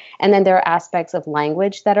unfamiliar, and then there are aspects of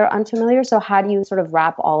language that are unfamiliar. So how do you sort of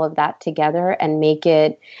wrap all of that together and make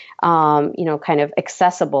it kind of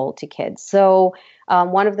accessible to kids? So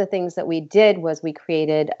one of the things that we did was we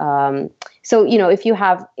created. So if you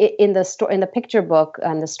have in the picture book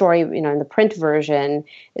and the story, in the print version,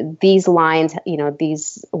 these lines,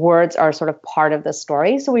 these words are sort of part of the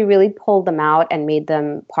story. So we really pulled them out and made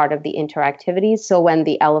them part of the interactivity. So when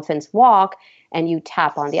the elephants walk and you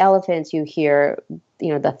tap on the elephants, you hear,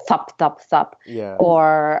 the thup, thup, thup. Yeah.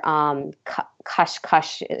 Or kush,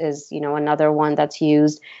 kush is, another one that's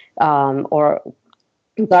used, or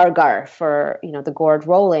gar gar for, the gourd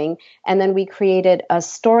rolling. And then we created a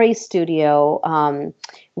story studio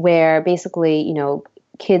where basically,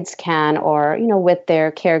 kids can, or, with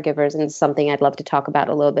their caregivers, and it's something I'd love to talk about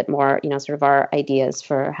a little bit more, sort of our ideas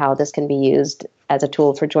for how this can be used as a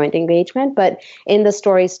tool for joint engagement. But in the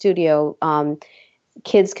story studio,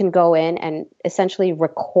 kids can go in and essentially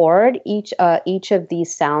record each of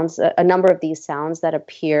these sounds, a number of these sounds that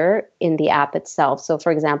appear in the app itself. So,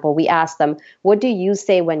 for example, we ask them, "What do you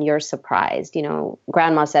say when you're surprised?"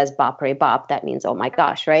 Grandma says "bop re bop." That means "oh my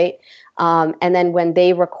gosh," right? And then when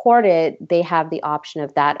they record it, they have the option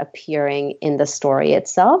of that appearing in the story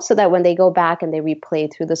itself, so that when they go back and they replay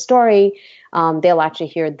through the story, they'll actually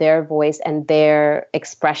hear their voice and their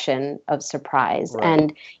expression of surprise. Right.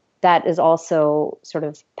 And that is also sort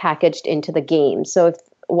of packaged into the game. So if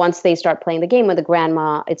once they start playing the game with the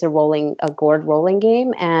grandma, it's a gourd rolling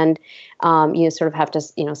game, and you sort of have to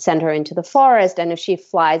send her into the forest. And if she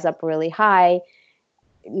flies up really high,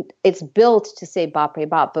 it's built to say bop re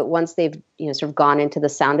bop. But once they've sort of gone into the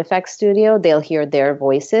sound effects studio, they'll hear their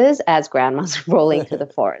voices as grandma's rolling through the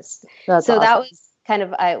forest. So awesome. That was kind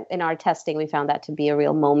of in our testing, we found that to be a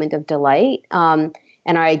real moment of delight.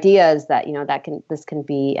 And our idea is that this can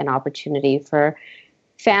be an opportunity for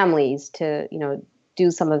families to do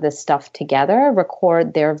some of this stuff together,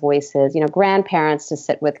 record their voices, grandparents to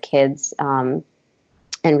sit with kids and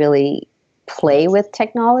really play with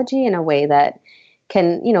technology in a way that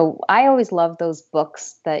can, I always love those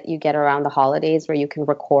books that you get around the holidays where you can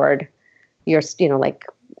record your, like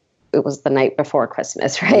it was the night before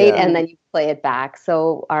Christmas, right? Yeah. And then you play it back.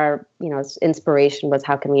 So our, inspiration was,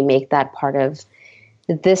 how can we make that part of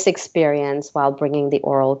this experience while bringing the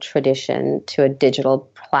oral tradition to a digital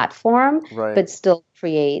platform, right, but still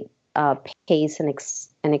create a pace and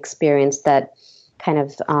an experience that kind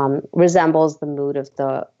of resembles the mood of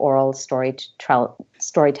the oral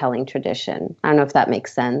storytelling tradition. I don't know if that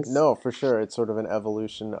makes sense. No, for sure. It's sort of an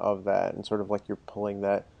evolution of that, and sort of like you're pulling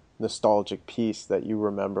that nostalgic piece that you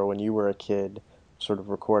remember when you were a kid, sort of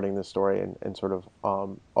recording the story and sort of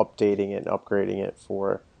updating it and upgrading it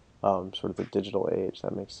for sort of the digital age.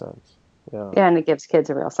 That makes sense. Yeah. Yeah, and it gives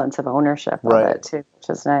kids a real sense of ownership right. of it too,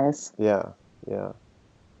 which is nice. Yeah.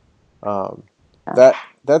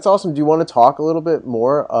 That's awesome. Do you want to talk a little bit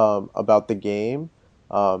more about the game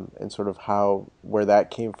and sort of where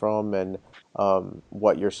that came from and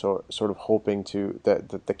what you're sort of hoping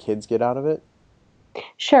that the kids get out of it?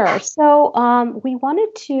 Sure. So we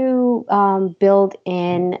wanted to build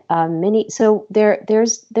in a mini. So there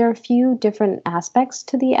are a few different aspects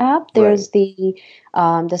to the app. There's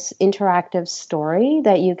right. This interactive story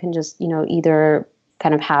that you can just either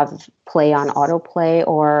kind of have play on autoplay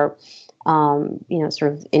or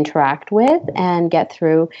sort of interact with and get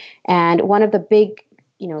through. And one of the big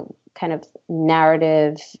kind of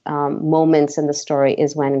narrative moments in the story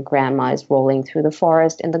is when grandma is rolling through the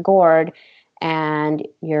forest in the gourd. And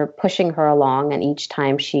you're pushing her along, and each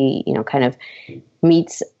time she, kind of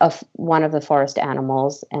meets one of the forest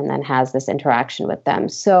animals and then has this interaction with them.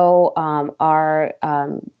 So our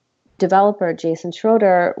developer, Jason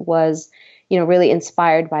Schroeder, was, really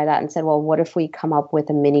inspired by that and said, well, what if we come up with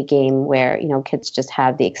a mini game where, kids just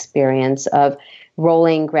have the experience of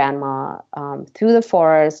rolling grandma through the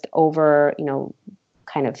forest over,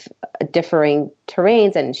 kind of differing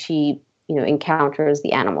terrains, and she encounters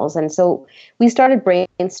the animals. And so we started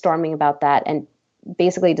brainstorming about that and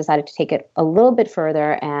basically decided to take it a little bit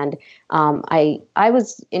further. And I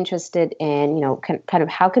was interested in, kind of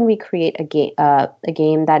how can we create a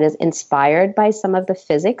game that is inspired by some of the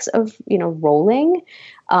physics of, rolling,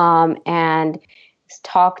 and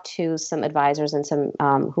talk to some advisors and some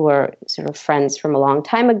who are sort of friends from a long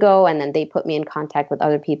time ago, and then they put me in contact with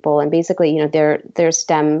other people. And basically, they're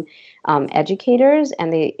STEM educators,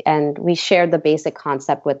 and we shared the basic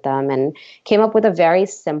concept with them and came up with a very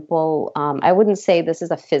simple. I wouldn't say this is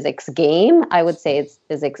a physics game. I would say it's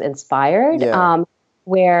physics inspired. Yeah.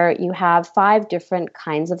 Where you have 5 different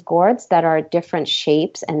kinds of gourds that are different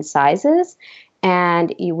shapes and sizes,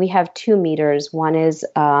 and we have 2 meters. One is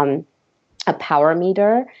a power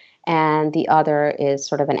meter, and the other is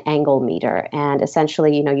sort of an angle meter. And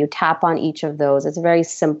essentially, you tap on each of those. It's a very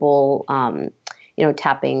simple,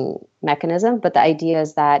 tapping mechanism. But the idea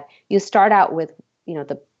is that you start out with,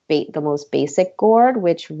 the most basic gourd,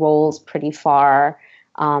 which rolls pretty far,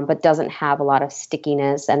 but doesn't have a lot of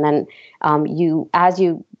stickiness. And then as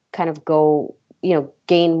you kind of go,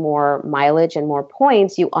 gain more mileage and more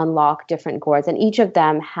points, you unlock different gourds, and each of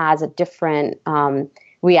them has a different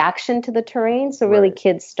reaction to the terrain. So really,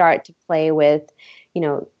 kids start to play with,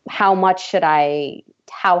 how hard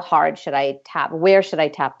should I tap? Where should I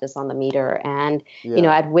tap this on the meter? And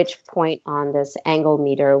at which point on this angle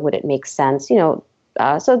meter would it make sense?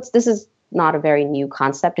 So this is not a very new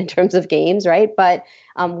concept in terms of games, right? But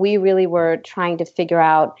we really were trying to figure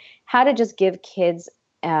out how to just give kids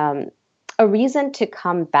a reason to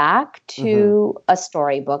come back to a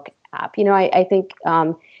storybook app. I think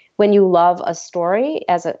when you love a story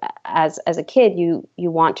as a kid, you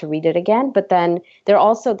want to read it again. But then there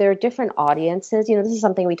are different audiences. This is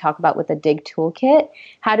something we talk about with the Dig Toolkit.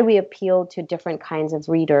 How do we appeal to different kinds of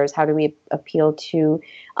readers? How do we appeal to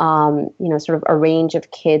sort of a range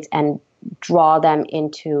of kids and draw them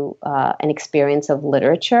into an experience of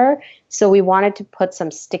literature? So we wanted to put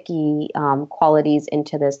some sticky qualities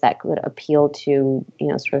into this that could appeal to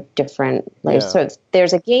sort of different layers. So if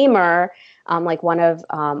there's a gamer, like one of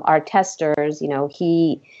our testers,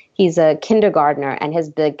 he's a kindergartner and his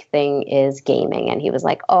big thing is gaming. And he was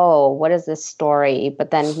like, oh, what is this story?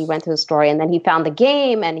 But then he went through the story and then he found the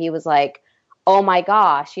game and he was like, oh my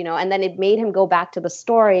gosh, and then it made him go back to the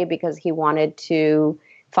story because he wanted to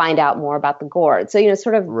find out more about the gourd. So,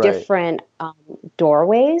 sort of different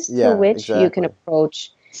doorways through which you can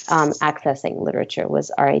approach accessing literature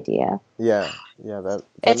was our idea. Yeah. That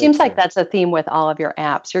it seems like that's a theme with all of your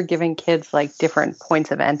apps. You're giving kids like different points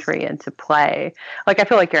of entry into play. Like I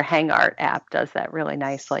feel like your HangArt app does that really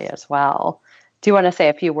nicely as well. Do you want to say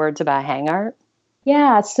a few words about HangArt?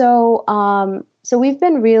 Yeah. So we've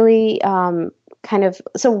been really one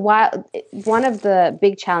of the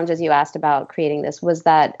big challenges you asked about creating this was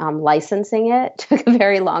that licensing it took a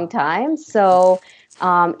very long time. So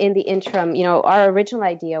in the interim, our original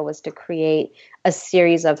idea was to create a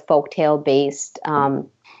series of folktale based game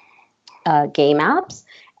apps,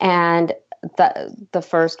 and the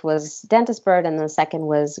first was Dentist Bird, and the second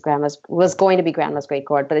was going to be Grandma's Great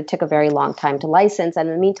Gourd, but it took a very long time to license. And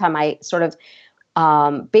in the meantime, I sort of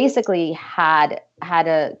basically had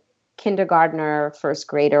a kindergartner, first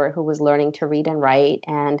grader who was learning to read and write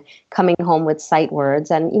and coming home with sight words,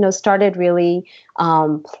 and started really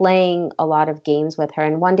playing a lot of games with her.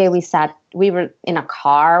 And one day we were in a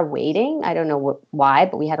car waiting. I don't know why,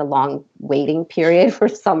 but we had a long waiting period for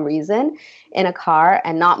some reason in a car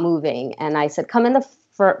and not moving. And I said, come in the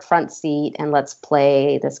front seat and let's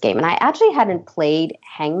play this game. And I actually hadn't played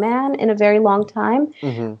Hangman in a very long time.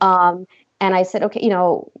 And I said, okay,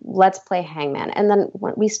 let's play Hangman. And then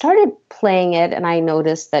when we started playing it, and I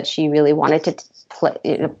noticed that she really wanted to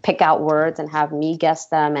pick out words and have me guess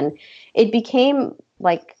them. And it became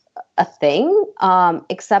like a thing,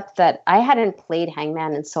 except that I hadn't played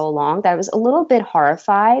Hangman in so long that I was a little bit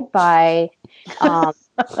horrified by,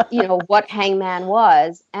 what Hangman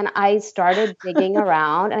was. And I started digging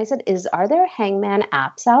around and I said, are there Hangman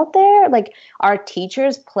apps out there? Like, are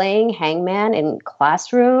teachers playing Hangman in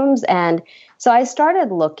classrooms? And so I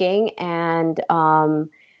started looking and,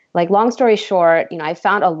 long story short, I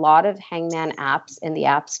found a lot of Hangman apps in the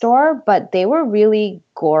App Store, but they were really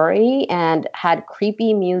gory and had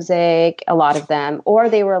creepy music, a lot of them, or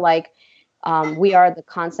they were like, we are the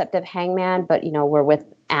concept of Hangman, but, we're with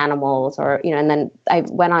animals or, and then I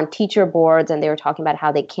went on teacher boards and they were talking about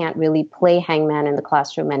how they can't really play Hangman in the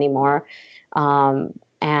classroom anymore. So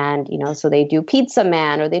they do Pizza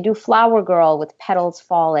Man or they do Flower Girl with petals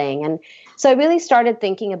falling. And so I really started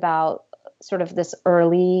thinking about sort of this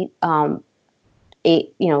early, sort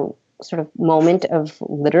of moment of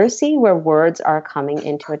literacy where words are coming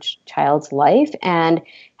into a child's life and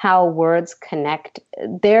how words connect.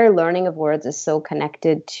 Their learning of words is so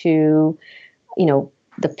connected to,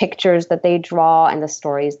 the pictures that they draw and the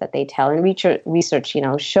stories that they tell. And research,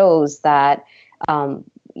 shows that, our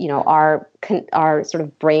sort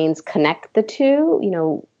of brains connect the two,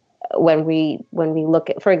 when we look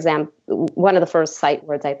at, for example, one of the first sight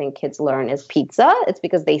words I think kids learn is pizza. It's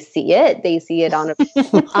because they see it. They see it on a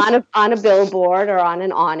billboard or on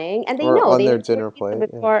an awning, and they or know on they their dinner plate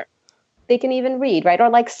before they can even read, right? Or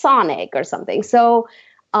like Sonic or something. So,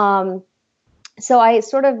 so I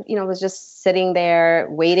sort of, was just sitting there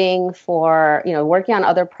waiting for, working on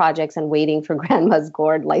other projects and waiting for Grandma's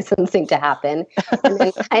Gourd licensing to happen, and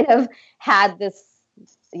then kind of had this.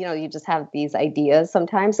 You just have these ideas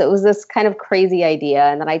sometimes. So it was this kind of crazy idea.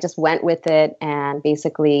 And then I just went with it and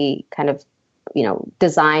basically kind of,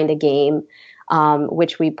 designed a game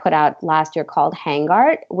which we put out last year called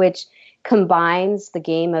Hangart, which combines the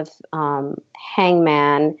game of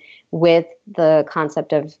Hangman with the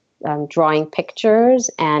concept of drawing pictures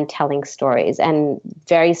and telling stories. And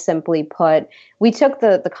very simply put, we took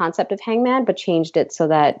the concept of Hangman, but changed it so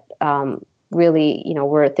that really,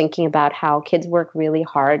 we're thinking about how kids work really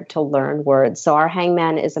hard to learn words. So our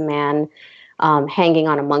Hangman is a man hanging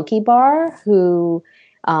on a monkey bar who,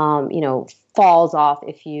 falls off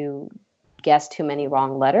if you guess too many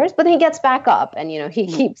wrong letters, but then he gets back up and, he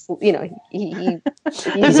keeps, he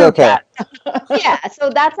He's okay. yeah, so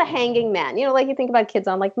that's a hanging man. Like you think about kids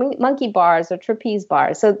on like monkey bars or trapeze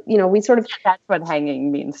bars. So, we sort of that's what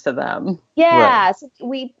hanging means to them. Yeah, right. So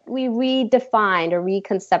we redefined or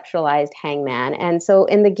reconceptualized hangman. And so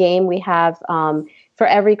in the game we have for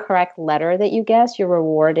every correct letter that you guess, you're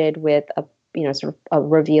rewarded with a sort of a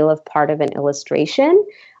reveal of part of an illustration.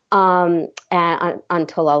 And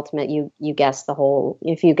until ultimate you guess the whole.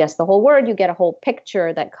 If you guess the whole word, you get a whole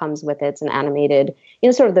picture that comes with it. It's an animated,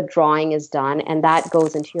 sort of the drawing is done, and that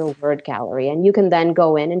goes into your word gallery, and you can then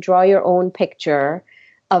go in and draw your own picture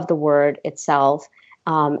of the word itself,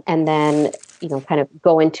 and then kind of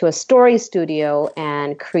go into a story studio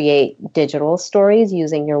and create digital stories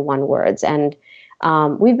using your one words. And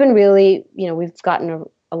we've been really, we've gotten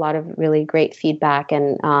a lot of really great feedback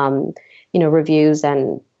and reviews,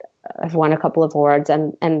 and I've won a couple of awards,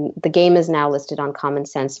 and the game is now listed on Common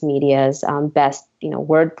Sense Media's best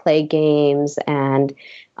wordplay games and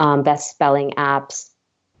best spelling apps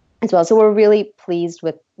as well. So we're really pleased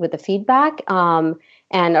with the feedback, and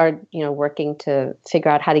are working to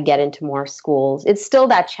figure out how to get into more schools. It's still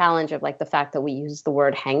that challenge of like the fact that we use the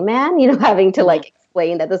word hangman, having to like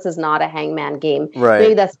explain that this is not a hangman game. Right.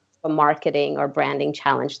 Maybe that's a marketing or branding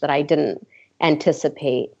challenge that I didn't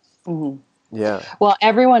anticipate. Mm-hmm. Yeah. Well,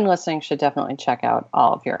 everyone listening should definitely check out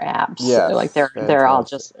all of your apps. Yeah. Like they're all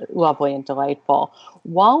just lovely and delightful.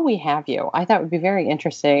 While we have you, I thought it would be very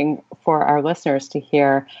interesting for our listeners to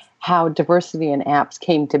hear how Diversity in Apps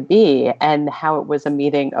came to be and how it was a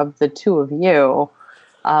meeting of the two of you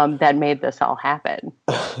that made this all happen.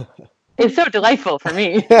 It's so delightful for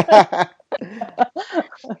me.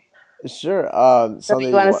 So Sure.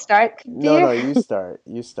 you want to start, Kabir? No, you start.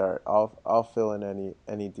 You start. I'll fill in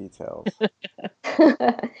any details.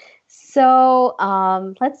 So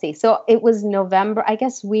let's see. So it was November. I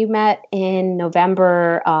guess we met in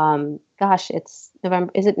November. It's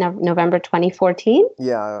November. Is it November 2014?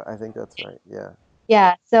 Yeah, I think that's right. Yeah.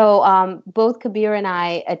 Yeah. So both Kabir and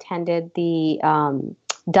I attended the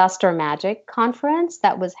Dust or Magic conference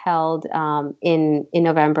that was held in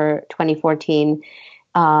November 2014.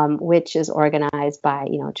 Which is organized by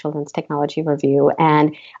Children's Technology Review,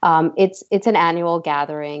 and it's an annual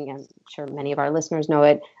gathering. I'm sure many of our listeners know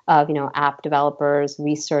it, of app developers,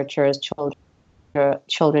 researchers,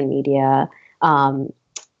 children media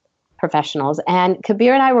professionals. And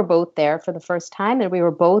Kabir and I were both there for the first time, and we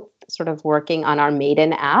were both sort of working on our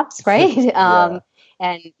maiden apps, right? Yeah.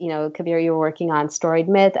 And Kabir, you were working on Storied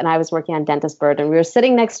Myth, and I was working on Dentist Bird, and we were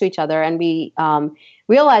sitting next to each other, and we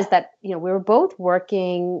realized that we were both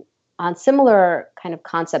working on similar kind of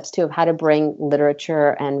concepts too, of how to bring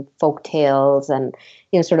literature and folk tales and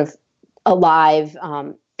sort of alive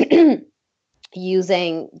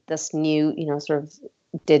using this new sort of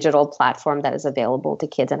digital platform that is available to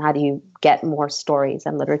kids, and how do you get more stories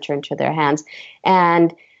and literature into their hands.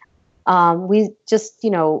 And we just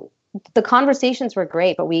the conversations were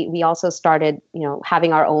great, but we also started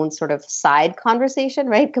having our own sort of side conversation,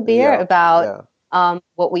 right, Kabir, about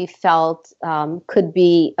what we felt could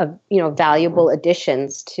be valuable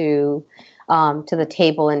additions to the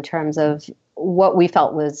table in terms of what we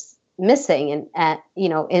felt was missing in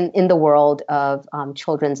the world of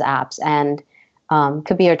children's apps. And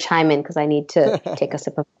Kabir, chime in because I need to take a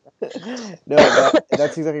sip of. No,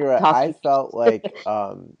 that's exactly right. I felt like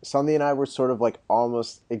Sandhi and I were sort of like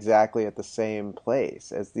almost exactly at the same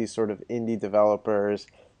place as these sort of indie developers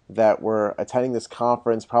that were attending this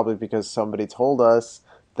conference, probably because somebody told us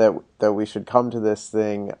that we should come to this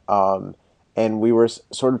thing, and we were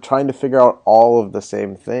sort of trying to figure out all of the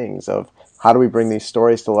same things of how do we bring these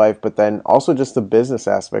stories to life, but then also just the business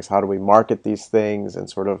aspects. How do we market these things, and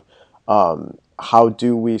sort of how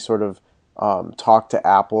do we sort of talk to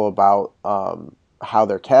Apple about how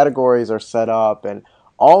their categories are set up, and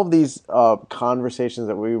all of these conversations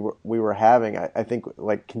that we were having, I think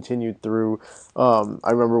like continued through.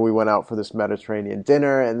 I remember we went out for this Mediterranean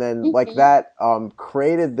dinner, and then like that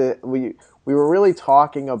created we were really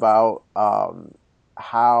talking about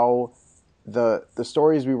how the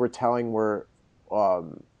stories we were telling were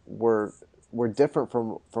different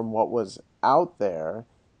from what was out there.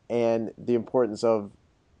 and the importance of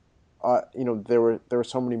there were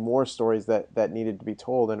so many more stories that needed to be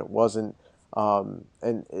told, and it wasn't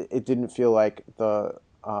and it didn't feel like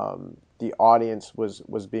the audience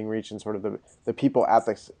was being reached, and sort of the people at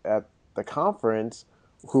the conference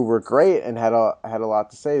who were great and had a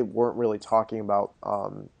lot to say weren't really talking about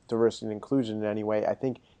diversity and inclusion in any way. I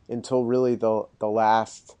think until really the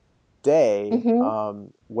last day, Hmm.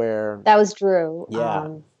 where That was Drew. yeah,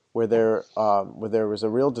 where there was a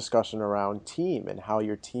real discussion around team and how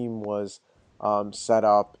your team was set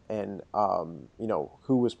up, and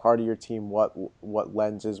who was part of your team, what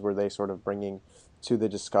lenses were they sort of bringing to the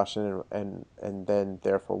discussion, and then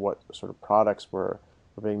therefore what sort of products were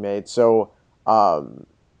being made. So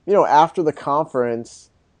after the conference,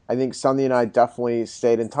 I think Sunny and I definitely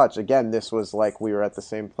stayed in touch. Again, this was like we were at the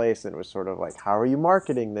same place, and it was sort of like, how are you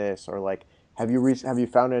marketing this, or like, have you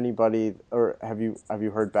found anybody, or have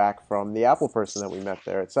you heard back from the Apple person that we met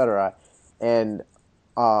there, etc. And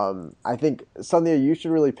I think, Sunny, you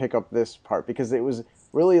should really pick up this part, because it was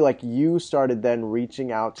really like you started then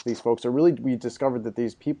reaching out to these folks, or really we discovered that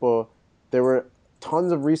these people, there were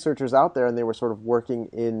tons of researchers out there, and they were sort of working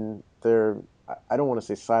in their, I don't want to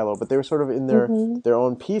say silo, but they were sort of in Hmm. their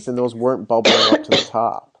own piece, and those weren't bubbling up to the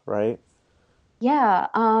top, right? Yeah.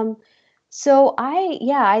 So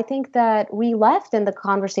I think that we left and the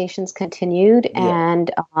conversations continued, Yeah.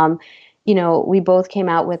 and we both came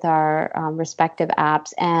out with our respective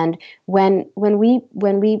apps. And when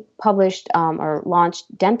we published or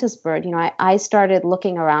launched Dentist Bird, I started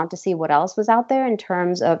looking around to see what else was out there in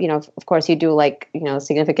terms of, of course, you do like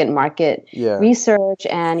significant market Yeah. research,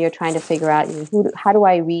 and you're trying to figure out how do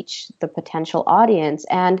I reach the potential audience.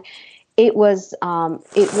 And it was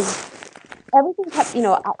everything kept,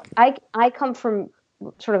 I come from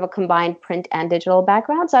sort of a combined print and digital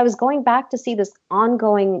background, so I was going back to see this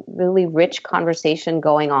ongoing really rich conversation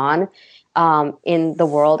going on in the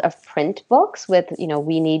world of print books with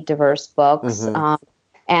We Need Diverse Books, Mm-hmm.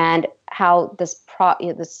 and how this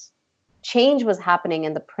change was happening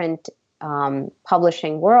in the print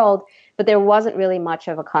publishing world, but there wasn't really much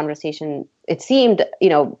of a conversation, it seemed.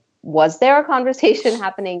 Was there a conversation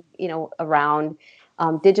happening around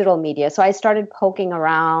digital media? So I started poking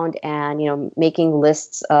around and making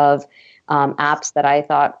lists of apps that I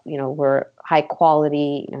thought were high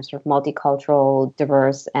quality, sort of multicultural,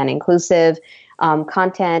 diverse, and inclusive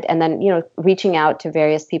content, and then reaching out to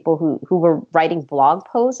various people who were writing blog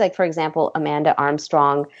posts. Like, for example, Amanda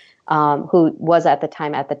Armstrong, who was at the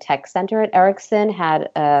time at the tech center at Ericsson, had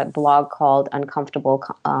a blog called Uncomfortable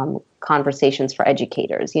Conversations for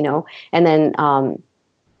Educators. And then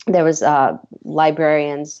there was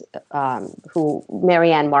librarians who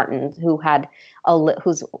Marianne Martin,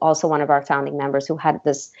 who's also one of our founding members, who had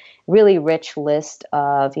this really rich list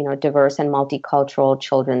of diverse and multicultural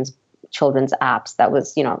children's apps that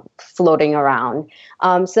was floating around.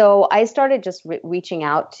 So I started just reaching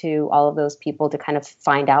out to all of those people to kind of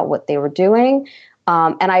find out what they were doing,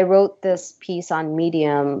 and I wrote this piece on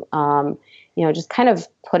Medium, just kind of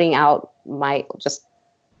putting out my just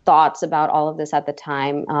thoughts about all of this at the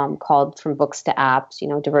time, called From Books to Apps.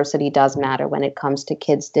 Diversity does matter when it comes to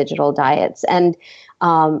kids' digital diets. And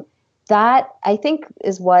that, I think,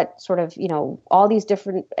 is what sort of, all these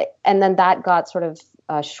different, and then that got sort of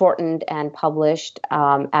shortened and published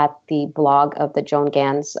at the blog of the Joan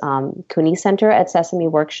Gans Cooney Center at Sesame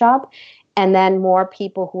Workshop. And then more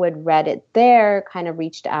people who had read it there kind of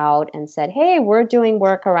reached out and said, hey, we're doing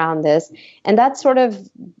work around this. And that sort of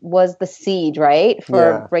was the seed, right,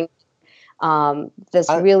 for Yeah. bringing this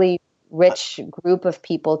I, really rich group of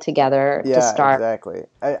people together to yeah, start. exactly.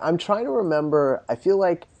 I'm trying to remember. I feel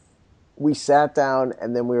like we sat down,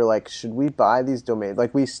 and then we were like, should we buy these domains?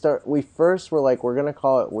 Like, we first were like, we're gonna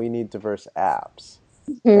call it We Need Diverse Apps,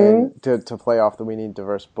 Mhm. and to play off the We Need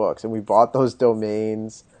Diverse Books, and we bought those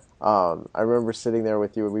domains. I remember sitting there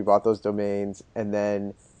with you, and we bought those domains, and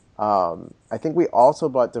then I think we also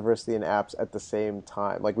bought Diversity in Apps at the same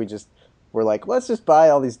time. Like, we just were like, let's just buy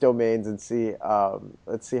all these domains and see,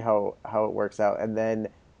 let's see how it works out. And then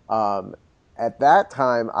um, at that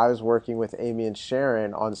time, I was working with Amy and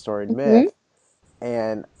Sharon on Storied Mhm. Myth,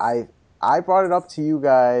 and I brought it up to you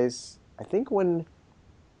guys. I think when,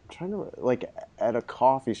 trying to, like, at a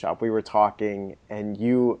coffee shop we were talking, and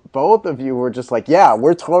you, both of you, were just like, yeah,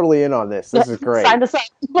 we're totally in on this, this is Sign great. us up.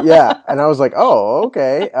 Yeah, and I was like, oh,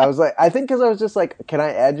 okay. I was like, I think because I was just like, can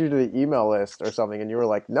I add you to the email list or something, and you were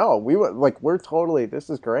like, no, we were like, we're totally, this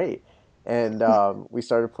is great. And we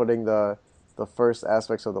started putting the first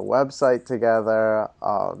aspects of the website together,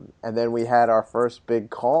 and then we had our first big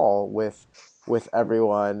call with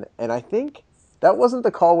everyone. And I think That wasn't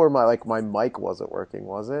the call where my mic wasn't working,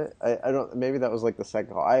 was it? I don't. Maybe that was like the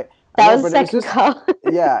second call. I That know, was the but it was second just call.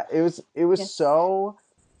 yeah. It was Yeah. so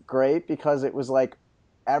great because it was like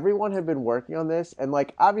everyone had been working on this, and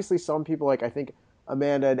like obviously some people, like I think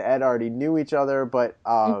Amanda and Ed already knew each other, but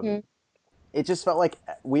Hmm. it just felt like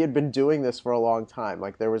we had been doing this for a long time.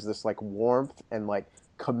 Like there was this like warmth and like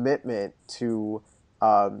commitment to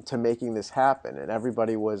making this happen, and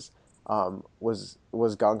everybody was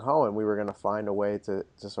gung ho, and we were going to find a way to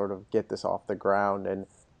sort of get this off the ground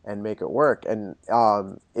and make it work. And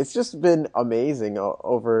it's just been amazing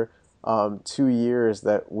over 2 years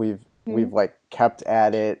that we've like kept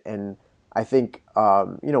at it. And I think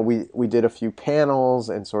we did a few panels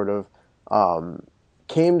and sort of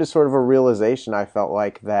came to sort of a realization. I felt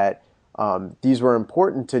like that these were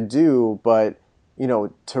important to do, but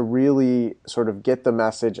to really sort of get the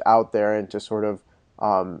message out there and to sort of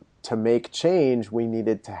to make change, we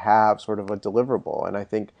needed to have sort of a deliverable. And I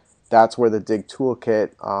think that's where the Dig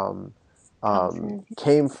Toolkit Comes in.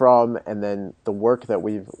 came from, and then the work that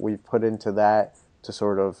we've put into that to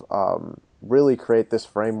sort of really create this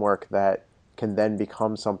framework that can then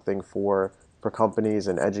become something for companies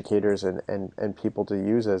and educators and people to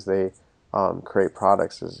use as they create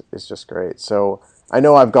products is just great. So I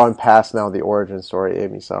know I've gone past now the origin story,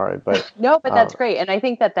 Amy. Sorry, but No, but uh, that's great. And I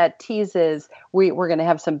think that teases we're going to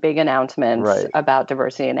have some big announcements right, about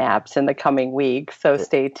diversity in apps in the coming weeks. So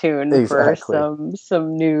stay tuned for exactly,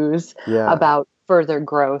 some news yeah, about further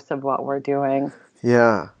growth of what we're doing.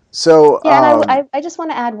 yeah. So Yeah, and I just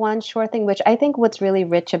want to add one short thing, which I think what's really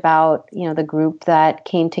rich about, the group that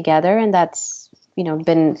came together and that's,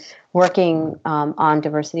 been working on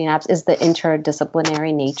diversity in apps is the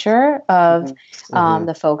interdisciplinary nature of Hmm. mhm,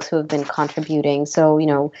 the folks who have been contributing. So, we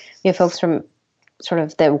have folks from sort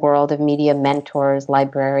of the world of media mentors,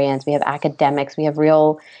 librarians, we have academics, we have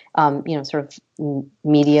real, sort of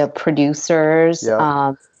media producers. yep,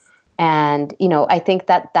 And I think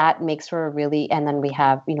that makes for a really, and then we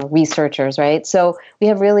have researchers, right? So we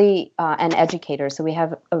have really and educators, so we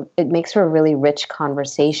have it makes for a really rich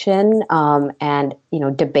conversation, and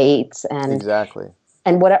debates, exactly,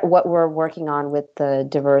 and what we're working on with the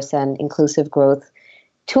diverse and inclusive growth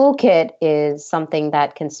toolkit is something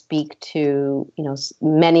that can speak to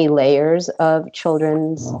many layers of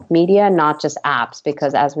children's media, not just apps,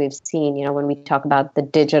 because as we've seen, when we talk about the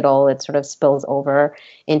digital, it sort of spills over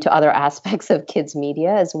into other aspects of kids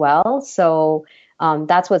media as well. So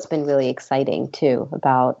that's what's been really exciting too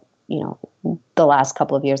about the last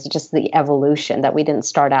couple of years, just the evolution, that we didn't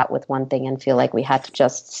start out with one thing and feel like we had to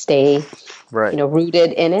just stay right.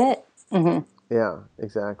 rooted in it. Hmm. Yeah,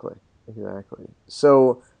 exactly. Exactly.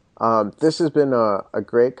 So, this has been a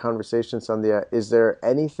great conversation, Sandhya. Is there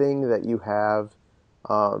anything that you have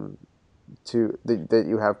um, that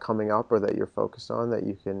you have coming up or that you're focused on that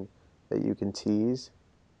you can tease?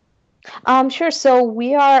 Sure. So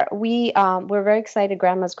we're very excited.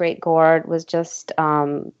 Grandma's Great Gourd was just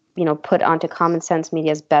put onto Common Sense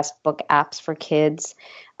Media's Best Book Apps for Kids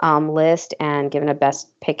list and given a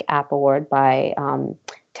Best Pick App Award by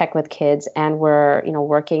Tech with Kids. And we're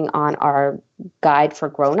working on our guide for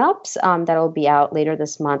grown-ups that'll be out later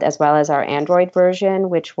this month, as well as our Android version,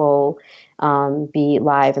 which will be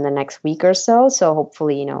live in the next week or so. So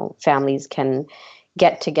hopefully families can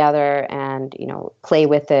get together and play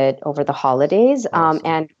with it over the holidays. Awesome.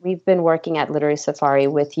 And we've been working at Literary Safari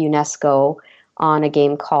with UNESCO on a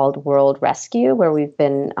game called World Rescue, where we've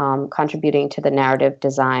been contributing to the narrative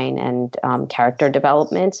design and character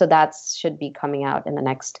development. So that should be coming out in the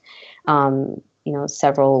next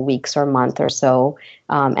several weeks or month or so.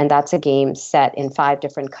 And that's a game set in 5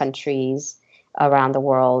 different countries around the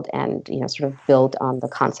world, and sort of built on the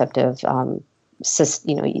concept of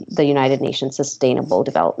the United Nations Sustainable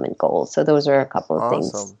Development Goals. So those are a couple of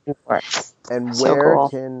things Awesome. in the works. And So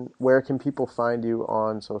cool. where can people find you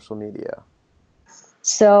on social media?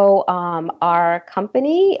 So our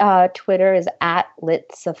company Twitter is at Lit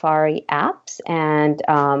Safari Apps, and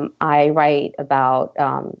I write about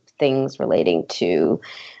things relating to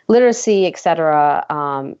literacy, etc.,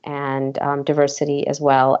 and diversity as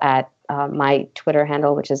well at my Twitter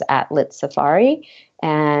handle, which is at Lit Safari,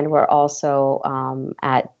 and we're also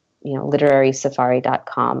at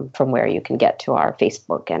literarysafari.com, from where you can get to our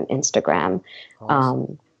Facebook and Instagram Awesome.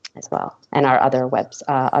 um, as well, and our other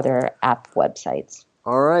app websites.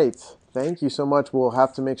 All right. Thank you so much. We'll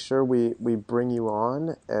have to make sure we bring you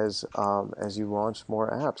on as you launch more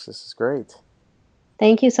apps. This is great.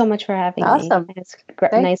 Thank you so much for having me. Awesome. It's nice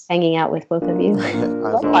Thanks. hanging out with both of you. As always.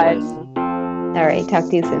 Likewise. All right, talk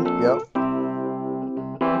to you soon. Yep.